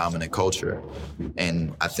of a dominant culture.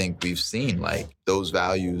 And I think we've seen like those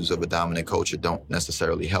values of a dominant culture don't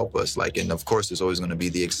necessarily help us. Like, and of course, there's always going to be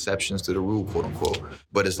the exceptions to the rule, quote unquote.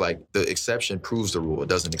 But it's like the exception proves the rule. It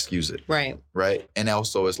doesn't excuse it. Right. Right. And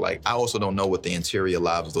also it's like, I also don't know what the interior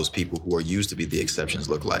lives of those people who are used to be the exceptions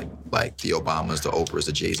look like the Obamas, the Oprahs,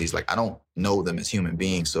 the Jay-Z's. Like, I don't know them as human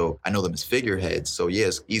beings. So I know them as figureheads. So yeah,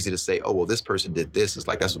 it's easy to say, oh, well, this person did this. It's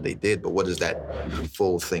like, that's what they did. But what does that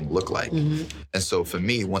full thing look like? And so for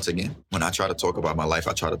me, once again, when I try to talk about my life,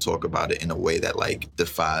 I try to talk about it in a way that like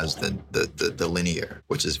defies the linear,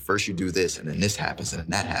 which is first you do this and then this happens and then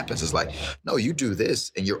that happens. It's like, no, you do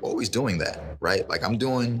this and you're always doing that, right? Like I'm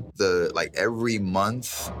doing every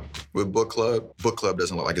month with book club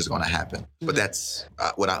doesn't look like it's going to happen. But that's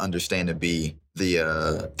what I understand to be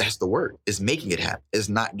that's the work, is making it happen. It's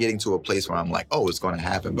not getting to a place where I'm like, oh, it's going to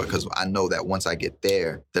happen, because I know that once I get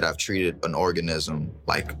there, that I've treated an organism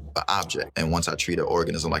like an object. And once I treat an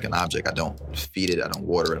organism like an object, I don't feed it, I don't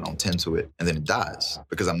water it, I don't tend to it, and then it dies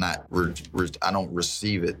because I'm not, I don't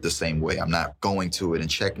receive it the same way. I'm not going to it and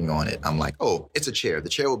checking on it. I'm like, oh, it's a chair. The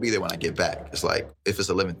chair will be there when I get back. It's like, if it's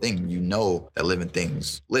a living thing, you know that living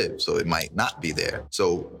things live, so it might not be there.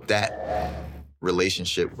 So that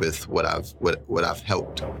relationship with what I've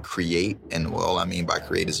helped create, and all I mean by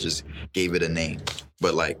create is just gave it a name.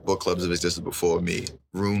 But like book clubs have existed before me,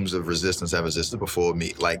 rooms of resistance have existed before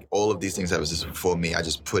me, like all of these things have existed before me. I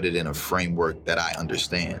just put it in a framework that I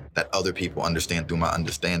understand, that other people understand through my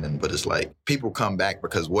understanding. But it's like people come back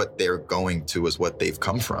because what they're going to is what they've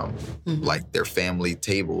come from, like their family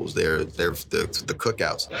tables, the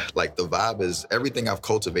cookouts. Like the vibe is everything I've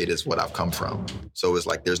cultivated is what I've come from. So it's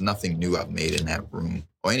like there's nothing new I've made in that room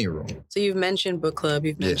or any room. So you've mentioned book club,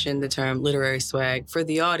 you've mentioned the term literary swag. For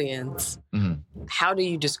the audience, how do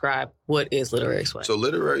you describe what is literary swag? So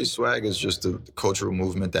literary swag is just the cultural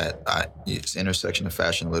movement it's intersection of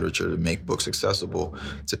fashion and literature to make books accessible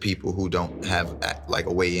to people who don't have like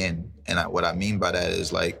a way in. And what I mean by that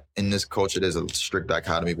is like in this culture, there's a strict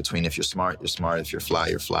dichotomy between if you're smart, you're smart. If you're fly,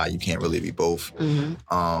 you're fly. You can't really be both.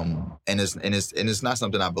 And it's not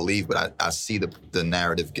something I believe, but I see the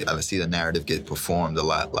narrative. I see the narrative get performed a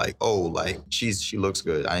lot. Like, oh, like she looks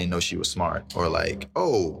good. I didn't know she was smart. Or like,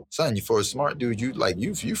 oh, son, for a smart dude,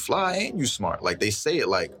 you fly and you smart. Like they say it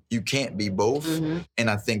like you can't be both. And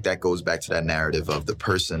I think that goes back to that narrative of the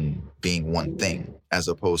person being one thing, as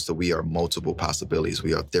opposed to we are multiple possibilities.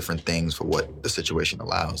 We are different things for what the situation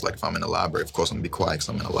allows. Like if I'm in the library, of course I'm gonna be quiet because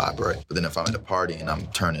I'm in the library. But then if I'm at a party and I'm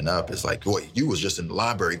turning up, it's like, boy, you was just in the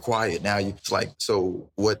library quiet. Now it's like, so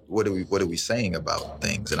what are we saying about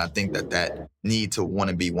things? And I think that need to want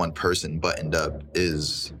to be one person buttoned up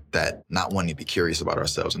is that not wanting to be curious about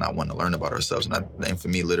ourselves and not wanting to learn about ourselves. And for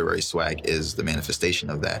me, literary swag is the manifestation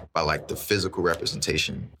of that by like the physical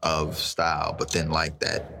representation of style, but then like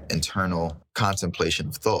that internal contemplation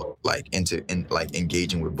of thought, like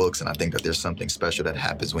engaging with books. And I think that there's something special that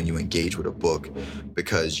happens when you engage with a book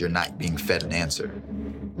because you're not being fed an answer.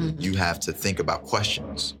 You have to think about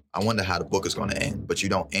questions. I wonder how the book is going to end, but you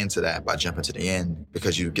don't answer that by jumping to the end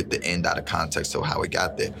because you get the end out of context of how it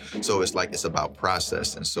got there. So it's like, it's about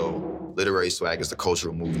process. And so literary swag is the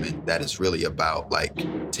cultural movement that is really about like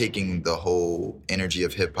taking the whole energy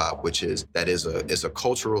of hip hop, which is it's a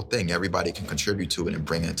cultural thing. Everybody can contribute to it and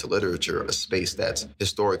bring it into literature, a space that's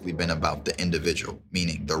historically been about the individual,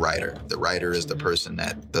 meaning the writer. The writer is the person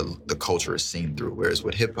that the culture is seen through. Whereas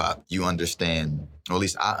with hip hop, you understand or at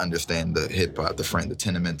least I understand the hip hop, the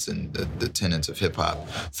tenements and the tenets of hip hop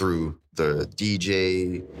through the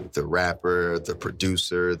DJ, the rapper, the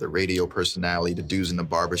producer, the radio personality, the dudes in the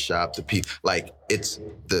barbershop, the people, like it's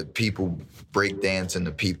the people breakdancing,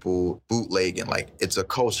 the people bootlegging, like it's a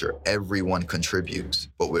culture. Everyone contributes.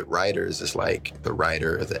 But with writers, it's like the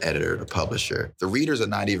writer, the editor, the publisher. The readers are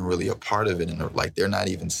not even really a part of it. And like, they're not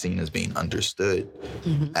even seen as being understood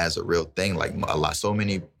as a real thing. Like so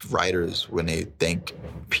many writers, when they thank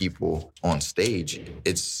people on stage,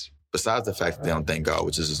 it's, besides the fact that they don't thank God,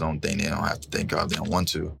 which is his own thing, they don't have to thank God, they don't want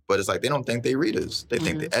to. But it's like, they don't thank their readers. They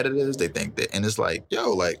thank the editors, they thank that. And it's like,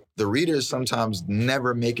 yo, like the readers sometimes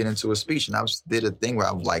never make it into a speech. And I did a thing where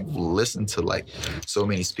I've like listened to like so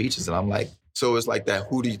many speeches and I'm like, so it's like that,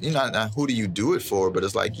 who do you do it for? But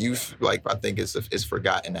it's like, I think it's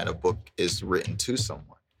forgotten that a book is written to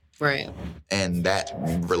someone. Right. And that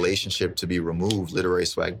relationship to be removed, Literary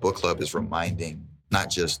Swag Book Club is reminding not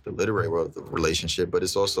just the literary world of the relationship, but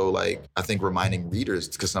it's also like, I think reminding readers,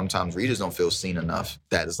 because sometimes readers don't feel seen enough,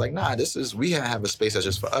 that it's like, nah, we have a space that's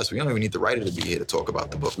just for us. We don't even need the writer to be here to talk about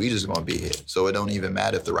the book. We just gonna be here. So it don't even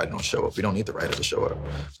matter if the writer don't show up. We don't need the writer to show up.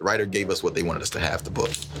 The writer gave us what they wanted us to have, the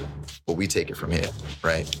book. But we take it from here,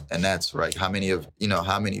 right? And that's right.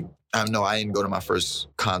 I know I didn't go to my first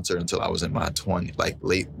concert until I was in my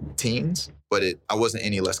late teens. But I wasn't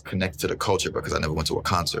any less connected to the culture because I never went to a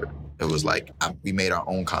concert. It was like we made our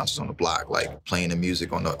own concerts on the block, like playing the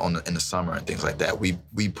music in the summer and things like that. We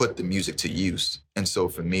put the music to use. And so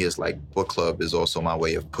for me, it's like book club is also my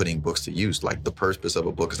way of putting books to use. Like the purpose of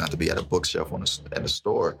a book is not to be at a bookshelf at a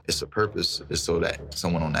store. It's a purpose is so that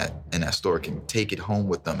someone in that store can take it home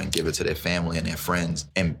with them and give it to their family and their friends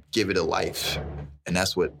and give it a life. And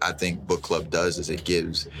that's what I think book club does, is it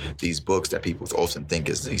gives these books that people often think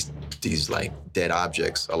is these like dead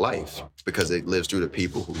objects a life, because it lives through the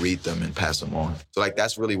people who read them and pass them on. So like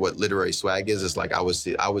that's really what literary swag is. It's like I would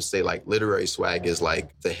say like literary swag is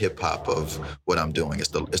like the hip hop of what I'm doing. It's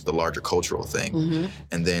the larger cultural thing.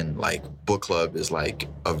 And then like book club is like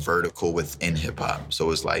a vertical within hip hop.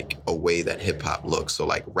 So it's like a way that hip hop looks. So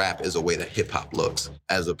like rap is a way that hip hop looks,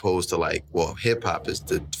 as opposed to like, well, hip hop is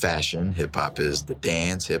the fashion, hip hop is the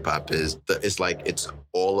dance, hip hop is it's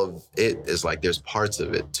all of it. It's like there's parts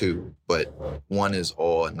of it too, but one is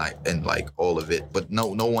all and like all of it. But no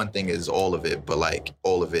one thing is all of it, but like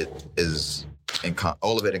all of it is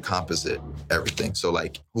all of it encompasses everything. So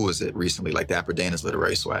like, who is it recently? Like Dapper Dan is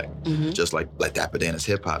literary swag. Just like Dapper Dan is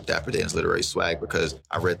hip hop, Dapper Dan is literary swag, because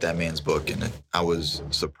I read that man's book and I was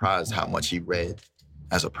surprised how much he read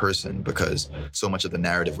as a person, because so much of the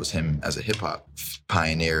narrative was him as a hip-hop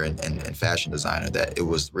pioneer and fashion designer, that it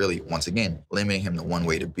was really, once again, limiting him to one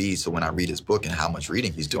way to be. So when I read his book and how much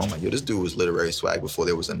reading he's doing, I'm like, yo, this dude was literary swag before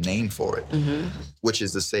there was a name for it. Which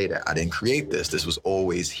is to say that I didn't create this. This was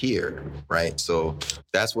always here, right? So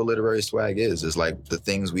that's what literary swag is like the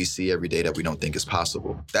things we see every day that we don't think is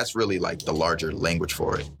possible. That's really like the larger language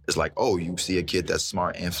for it. It's like, oh, you see a kid that's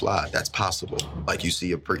smart and fly. That's possible. Like you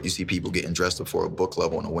see people getting dressed up for a book club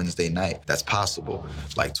on a Wednesday night. That's possible.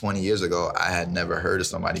 Like 20 years ago, I had never heard of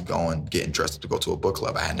somebody getting dressed up to go to a book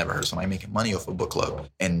club. I had never heard of somebody making money off a book club.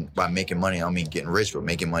 And by making money, I don't mean getting rich, but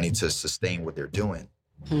making money to sustain what they're doing.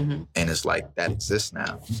 And it's like, that exists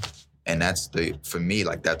now. And for me,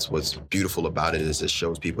 like that's what's beautiful about it, is it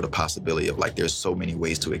shows people the possibility of like, there's so many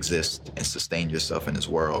ways to exist and sustain yourself in this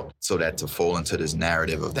world. So that to fall into this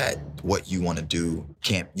narrative of that, what you want to do,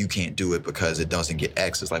 you can't do it because it doesn't get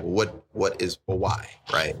X. It's like, well, why,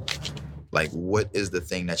 right? Like, what is the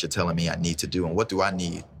thing that you're telling me I need to do? And what do I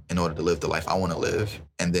need in order to live the life I want to live?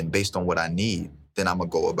 And then based on what I need, then I'm going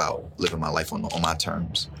to go about living my life on my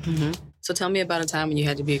terms. So tell me about a time when you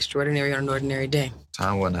had to be extraordinary on an ordinary day.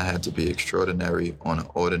 Time when I had to be extraordinary on an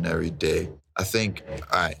ordinary day. I think,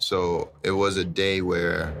 all right, so it was a day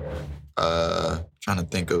where, trying to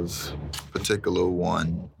think of a particular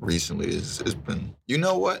one recently. It's been, you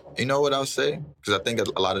know what I'll say? Because I think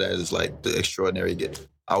a lot of that is like the extraordinary get.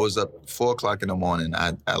 I was up 4 o'clock in the morning.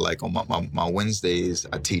 I like on my Wednesdays,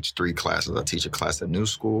 I teach 3 classes. I teach a class at New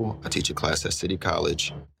School, I teach a class at City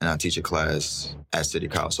College, and I teach a class at City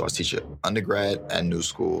College. So I teach an undergrad at New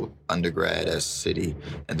School, undergrad at City,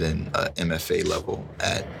 and then MFA level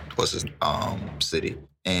at City.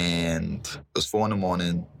 And it was 4 in the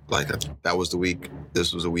morning. Like that was the week.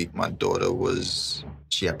 This was a week my daughter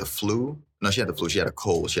she had the flu. No, she had the flu. She had a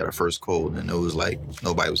cold. She had her first cold. And it was like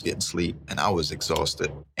nobody was getting sleep. And I was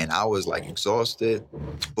exhausted. And I was like exhausted.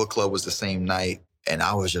 Book club was the same night. And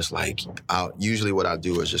I was just like, usually what I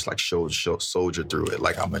do is just like soldier through it.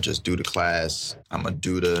 Like I'm gonna just do the class, I'm gonna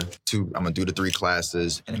do the 3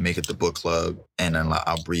 classes and make it the book club, and then like,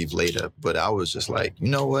 I'll breathe later. But I was just like, you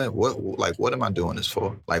know what am I doing this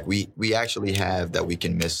for? Like we actually have that we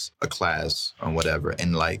can miss a class or whatever.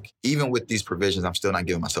 And like, even with these provisions, I'm still not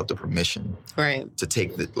giving myself the permission to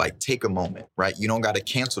take a moment, right? You don't got to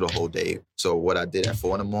cancel the whole day. So what I did at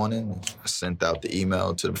 4 a.m, I sent out the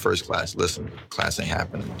email to the first class. Listen, class ain't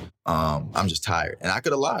happening. I'm just tired. And I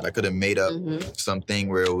could have lied. I could have made up something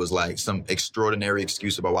where it was like some extraordinary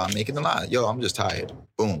excuse about why I'm making the lie. Yo, I'm just tired.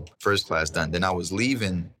 Boom. First class done. Then I was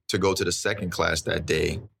leaving to go to the second class that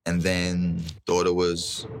day. And then daughter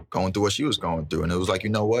was going through what she was going through. And it was like, you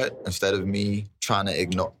know what? Instead of me trying to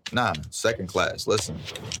ignore, second class, listen,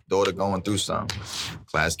 daughter going through something.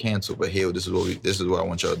 Class canceled, but here, this is what I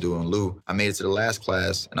want y'all to do in lieu. I made it to the last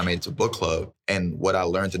class and I made it to book club. And what I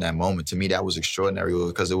learned in that moment, to me, that was extraordinary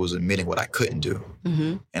because it was admitting what I couldn't do.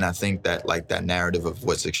 And I think that like that narrative of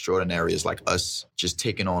what's extraordinary is like us just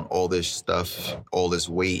taking on all this stuff, all this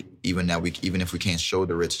weight, even if we can't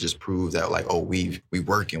shoulder it, to just prove that like, oh, we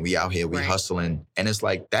working, we out here, we hustling. And it's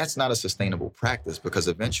like, that's not a sustainable practice, because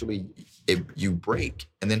eventually you break.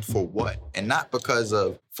 And then for what? And not because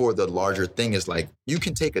of, for the larger thing is like, you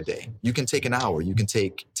can take a day, you can take an hour, you can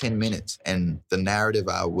take 10 minutes. And the narrative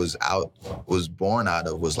I was born out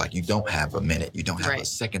of was like, you don't have a minute, you don't have a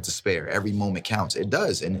second to spare. Every moment counts. It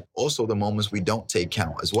does. And also the moments we don't take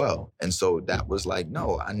count as well. And so that was like,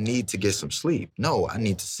 no, I need to get some sleep. No, I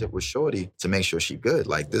need to sit with shorty to make sure she good.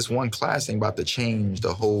 Like this one class ain't about to change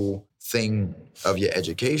the whole thing of your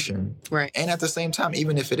education. Right. And at the same time,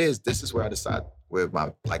 even if it is, this is where I decide where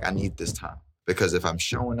I need this time. Because if I'm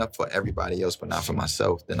showing up for everybody else but not for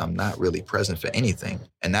myself, then I'm not really present for anything.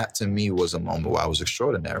 And that to me was a moment where I was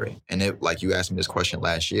extraordinary. And it, like you asked me this question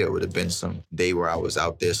last year, it would have been some day where I was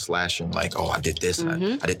out there slashing like, oh, I did this,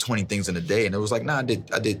 and I did 20 things in a day. And it was like, I did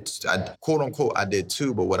quote unquote, I did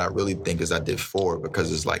 2, but what I really think is I did 4,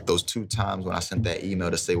 because it's like those 2 times when I sent that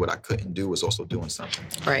email to say what I couldn't do was also doing something.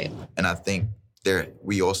 Right. And I think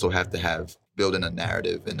we also have to building a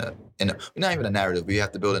narrative not even a narrative, we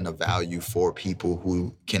have to build in a value for people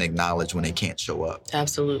who can acknowledge when they can't show up.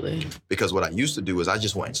 Absolutely. Because what I used to do is I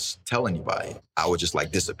just wouldn't tell anybody. I would just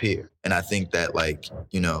like disappear. And I think that like,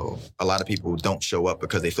 a lot of people don't show up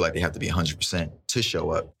because they feel like they have to be 100% to show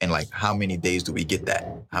up. And like, how many days do we get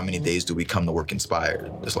that? How many days do we come to work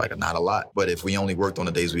inspired? It's like not a lot. But if we only worked on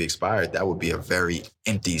the days we expired, that would be a very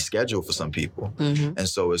empty schedule for some people. And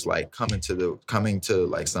so it's like coming to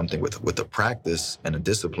like something with a practice and a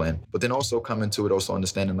discipline, but then also coming to it, also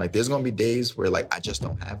understanding like there's going to be days where like I just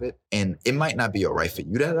don't have it. And it might not be all right for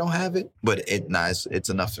you that I don't have it, but it's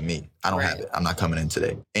enough for me. I don't have it. I'm not coming in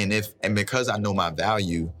today. And because I know my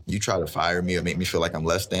value, you try to fire me or make me feel like I'm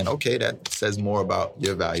less than, okay, that says more about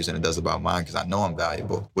your values than it does about mine, because I know I'm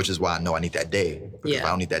valuable, which is why I know I need that day. Because if I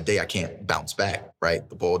don't need that day, I can't bounce back, right?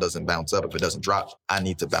 The ball doesn't bounce up if it doesn't drop. I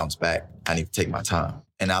need to bounce back. I need to take my time.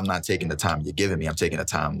 And I'm not taking the time you're giving me. I'm taking the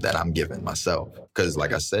time that I'm giving myself. Because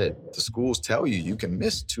like I said, the schools tell you can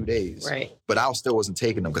miss 2 days. Right. But I still wasn't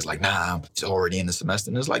taking them because like, it's already in the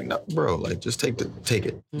semester. And it's like, no, bro, like just take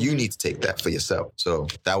it. You need to take that for yourself. So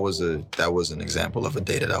that was an example of a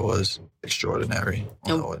day that I was extraordinary.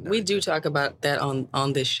 And we do talk about that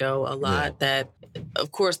on this show a lot, that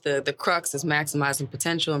of course the crux is maximizing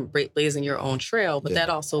potential and blazing your own trail, but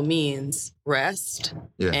that also means rest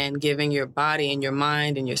and giving your body and your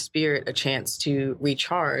mind and your spirit a chance to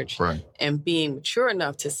recharge, and being mature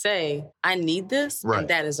enough to say, I need this, and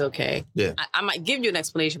that is okay. I might give you an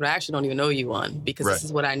explanation, but I actually don't even know you one, because this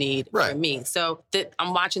is what I need for me. So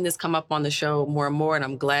I'm watching this come up on the show more and more, and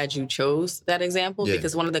I'm glad you chose that example,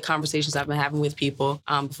 because one of the conversations I've been having with people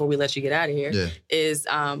before we let you get out of here is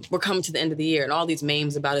we're coming to the end of the year, and all these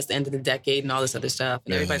memes about it's the end of the decade and all this other stuff.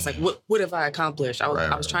 And everybody's like, what have I accomplished? I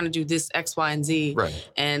was trying to do this X, Y, and Z,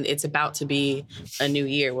 and it's about to be a new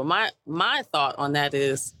year. Well, my thought on that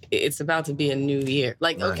is it's about to be a new year.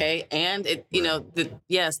 Like, okay, and it,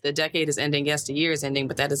 the decade is ending, yes, the year is ending,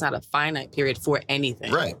 but that is not a finite period for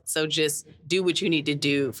anything. Right. So just do what you need to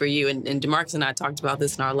do for you. And DeMarcus and I talked about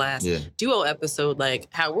this in our last duo episode, like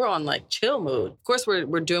how we're on like chill mode. Of course, we're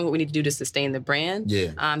doing what we need to do to sustain the brand,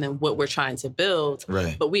 and what we're trying to build.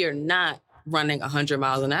 Right. But we are not running 100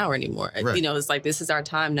 miles an hour anymore. Right. It's like, this is our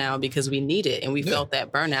time now because we need it. And we felt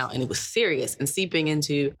that burnout, and it was serious and seeping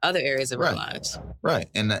into other areas of our lives. Right.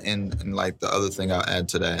 And like the other thing I'll add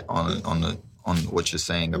to that on what you're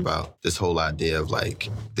saying about this whole idea of like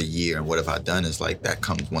the year and what have I done is like that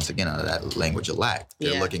comes once again out of that language of lack.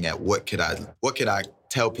 They're looking at what could I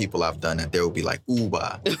tell people I've done it, they will be like, ooh,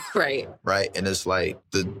 bah. Right. Right. And it's like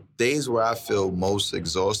the days where I feel most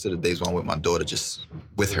exhausted, the days when I'm with my daughter, just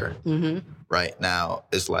with her. Right now,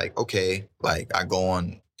 it's like, okay, like I go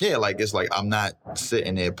on. Yeah, like it's like I'm not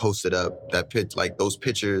sitting there posted up that like those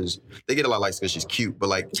pictures, they get a lot of likes because she's cute, but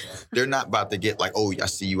like they're not about to get like, oh, I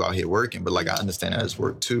see you out here working, but like I understand that it's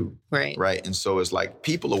work too. Right. Right. And so it's like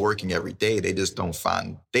people are working every day. They just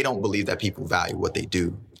they don't believe that people value what they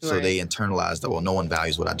do. So they internalize that, well, no one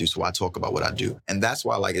values what I do, so I talk about what I do. And that's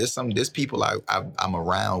why, like, there's people I'm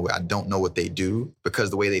around where I don't know what they do because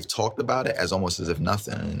the way they've talked about it as almost as if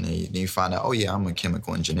nothing. And then you find out, oh, yeah, I'm a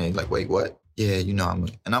chemical engineer. Like, wait, what? Yeah,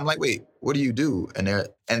 and I'm like, wait, what do you do? And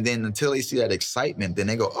then until they see that excitement, then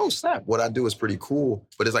they go, oh, snap, what I do is pretty cool.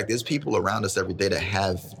 But it's like there's people around us every day that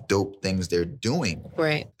have dope things they're doing.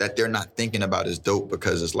 Right. That they're not thinking about as dope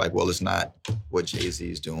because it's like, well, it's not what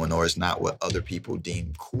Jay-Z is doing or it's not what other people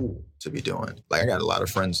deem cool to be doing. Like I got a lot of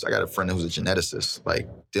friends. I got a friend who's a geneticist, like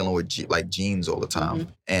dealing with genes all the time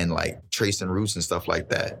and like tracing roots and stuff like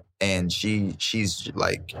that. And she's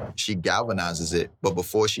like, she galvanizes it. But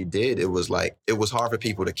before she did, it was hard for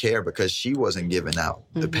people to care because she wasn't giving out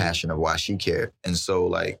the passion of why she cared. And so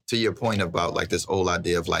like, to your point about like this whole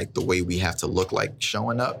idea of like the way we have to look like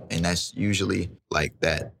showing up. And that's usually like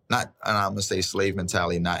that, and I'm gonna say slave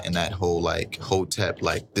mentality, not in that whole like hotep,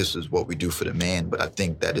 like this is what we do for the man. But I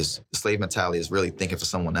think that the slave mentality is really thinking for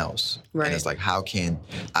someone else. Right. And it's like, how can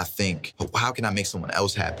I make someone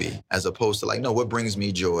else happy? As opposed to like, no, what brings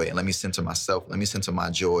me joy? And let me center myself. Let me center my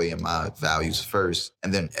joy and my values first.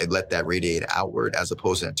 And then let that radiate outward as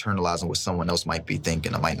opposed to internalizing what someone else might be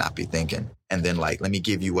thinking or might not be thinking. And then like, let me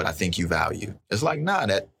give you what I think you value. It's like, nah,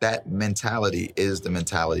 that mentality is the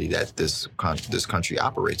mentality that this country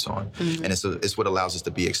operates on. And it's what allows us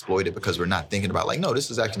to be exploited because we're not thinking about like, no,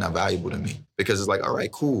 this is actually not valuable to me. Because it's like, all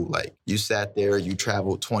right, cool. Like you sat there, you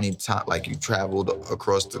traveled 20 times, like you traveled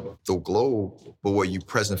across the globe, but were you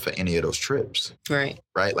present for any of those trips? Right.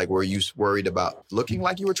 Right? Like, were you worried about looking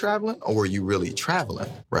like you were traveling or were you really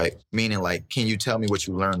traveling? Right? Meaning like, can you tell me what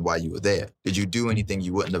you learned while you were there? Did you do anything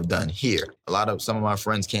you wouldn't have done here? Some of my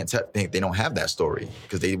friends think they don't have that story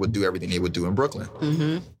because they would do everything they would do in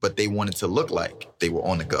Brooklyn. But they wanted to look like they were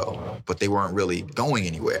on the go, but they weren't really going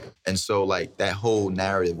anywhere. And so like that whole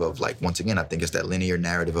narrative of like, once again, I think it's that linear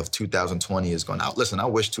narrative of 2020 is going out. Listen, I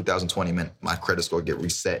wish 2020 meant my credit score get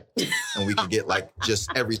reset and we could get like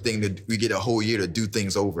just everything we get a whole year to do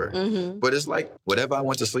things over. But it's like whatever I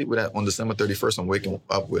went to sleep with on December 31st, I'm waking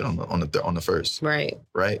up with on the 1st. Right.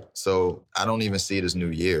 Right. So I don't even see it as New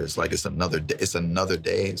Year's. Like it's another day. It's another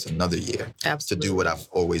day. It's another year. Absolutely. To do what I've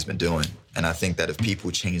always been doing. And I think that if people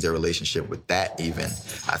change their relationship with that even,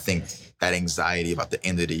 I think that anxiety about the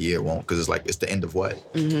end of the year won't, because it's like, it's the end of what?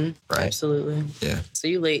 Right? Absolutely. Yeah. So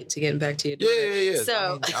you late to getting back to your daughter. Yeah.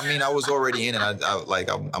 So I mean, I was already in, and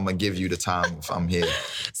I'm gonna give you the time if I'm here.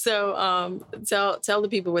 So tell the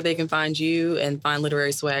people where they can find you and find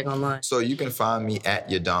Literary Swag online. So you can find me at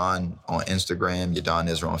Yadon on Instagram, Yadon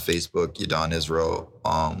Israel on Facebook, Yadon Israel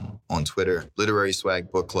on Twitter. Literary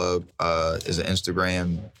Swag Book Club is an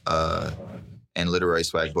Instagram. And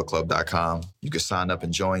literaryswagbookclub.com. You can sign up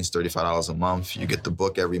and join. It's $35 a month. You get the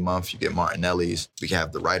book every month. You get Martinelli's. We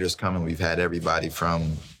have the writers coming. We've had everybody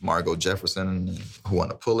from Margot Jefferson, who won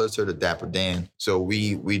a Pulitzer, to Dapper Dan. So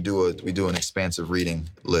we do an expansive reading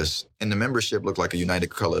list. And the membership looked like a United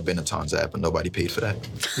Color of Benetton's app, and nobody paid for that.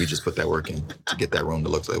 We just put that work in to get that room to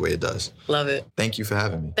look the way it does. Love it. Thank you for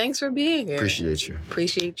having me. Thanks for being here. Appreciate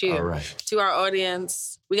you. All right. To our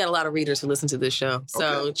audience, we got a lot of readers who listen to this show.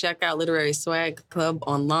 So check out Literary Swag Club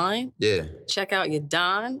online. Yeah. Check out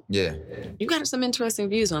Yadon. Yeah. You got some interesting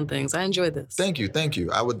views on things. I enjoyed this. Thank you.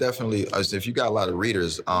 I would definitely, if you got a lot of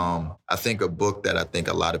readers, I think a book that I think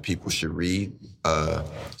a lot of people should read,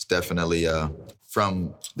 it's definitely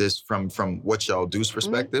from what y'all do's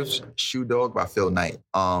perspectives, Shoe Dog by Phil Knight.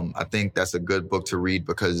 I think that's a good book to read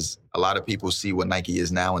because a lot of people see what Nike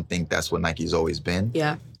is now and think that's what Nike's always been.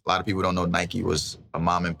 Yeah. A lot of people don't know Nike was a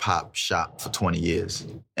mom and pop shop for 20 years.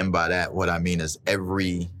 And by that, what I mean is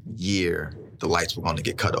every year, the lights were going to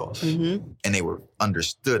get cut off. And they were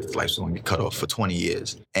understood the lights were going to get cut off for 20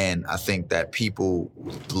 years. And I think that people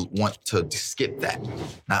want to skip that,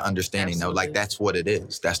 not understanding, like that's what it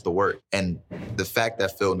is. That's the work. And the fact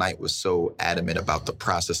that Phil Knight was so adamant about the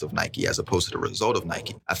process of Nike as opposed to the result of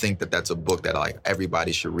Nike, I think that that's a book that like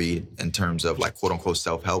everybody should read in terms of like quote unquote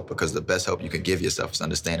self-help, because the best help you can give yourself is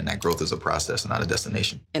understanding that growth is a process and not a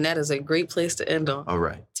destination. And that is a great place to end on. All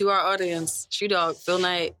right. To our audience, Shoe Dog, Phil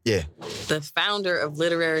Knight. Yeah. The founder of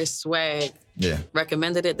Literary Swag. Yeah.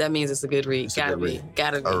 Recommended it. That means it's a good read. Gotta be.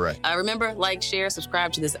 All right. Remember, like, share,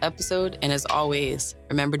 subscribe to this episode. And as always,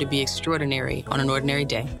 remember to be extraordinary on an ordinary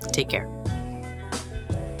day. Take care.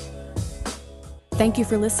 Thank you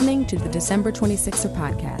for listening to the December 26er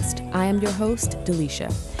podcast. I am your host,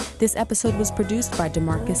 Delisha. This episode was produced by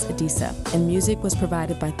DeMarcus Adisa, and music was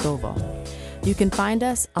provided by Thovo. You can find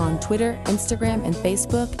us on Twitter, Instagram, and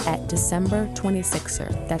Facebook at December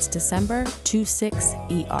 26er. That's December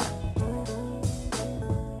 26ER.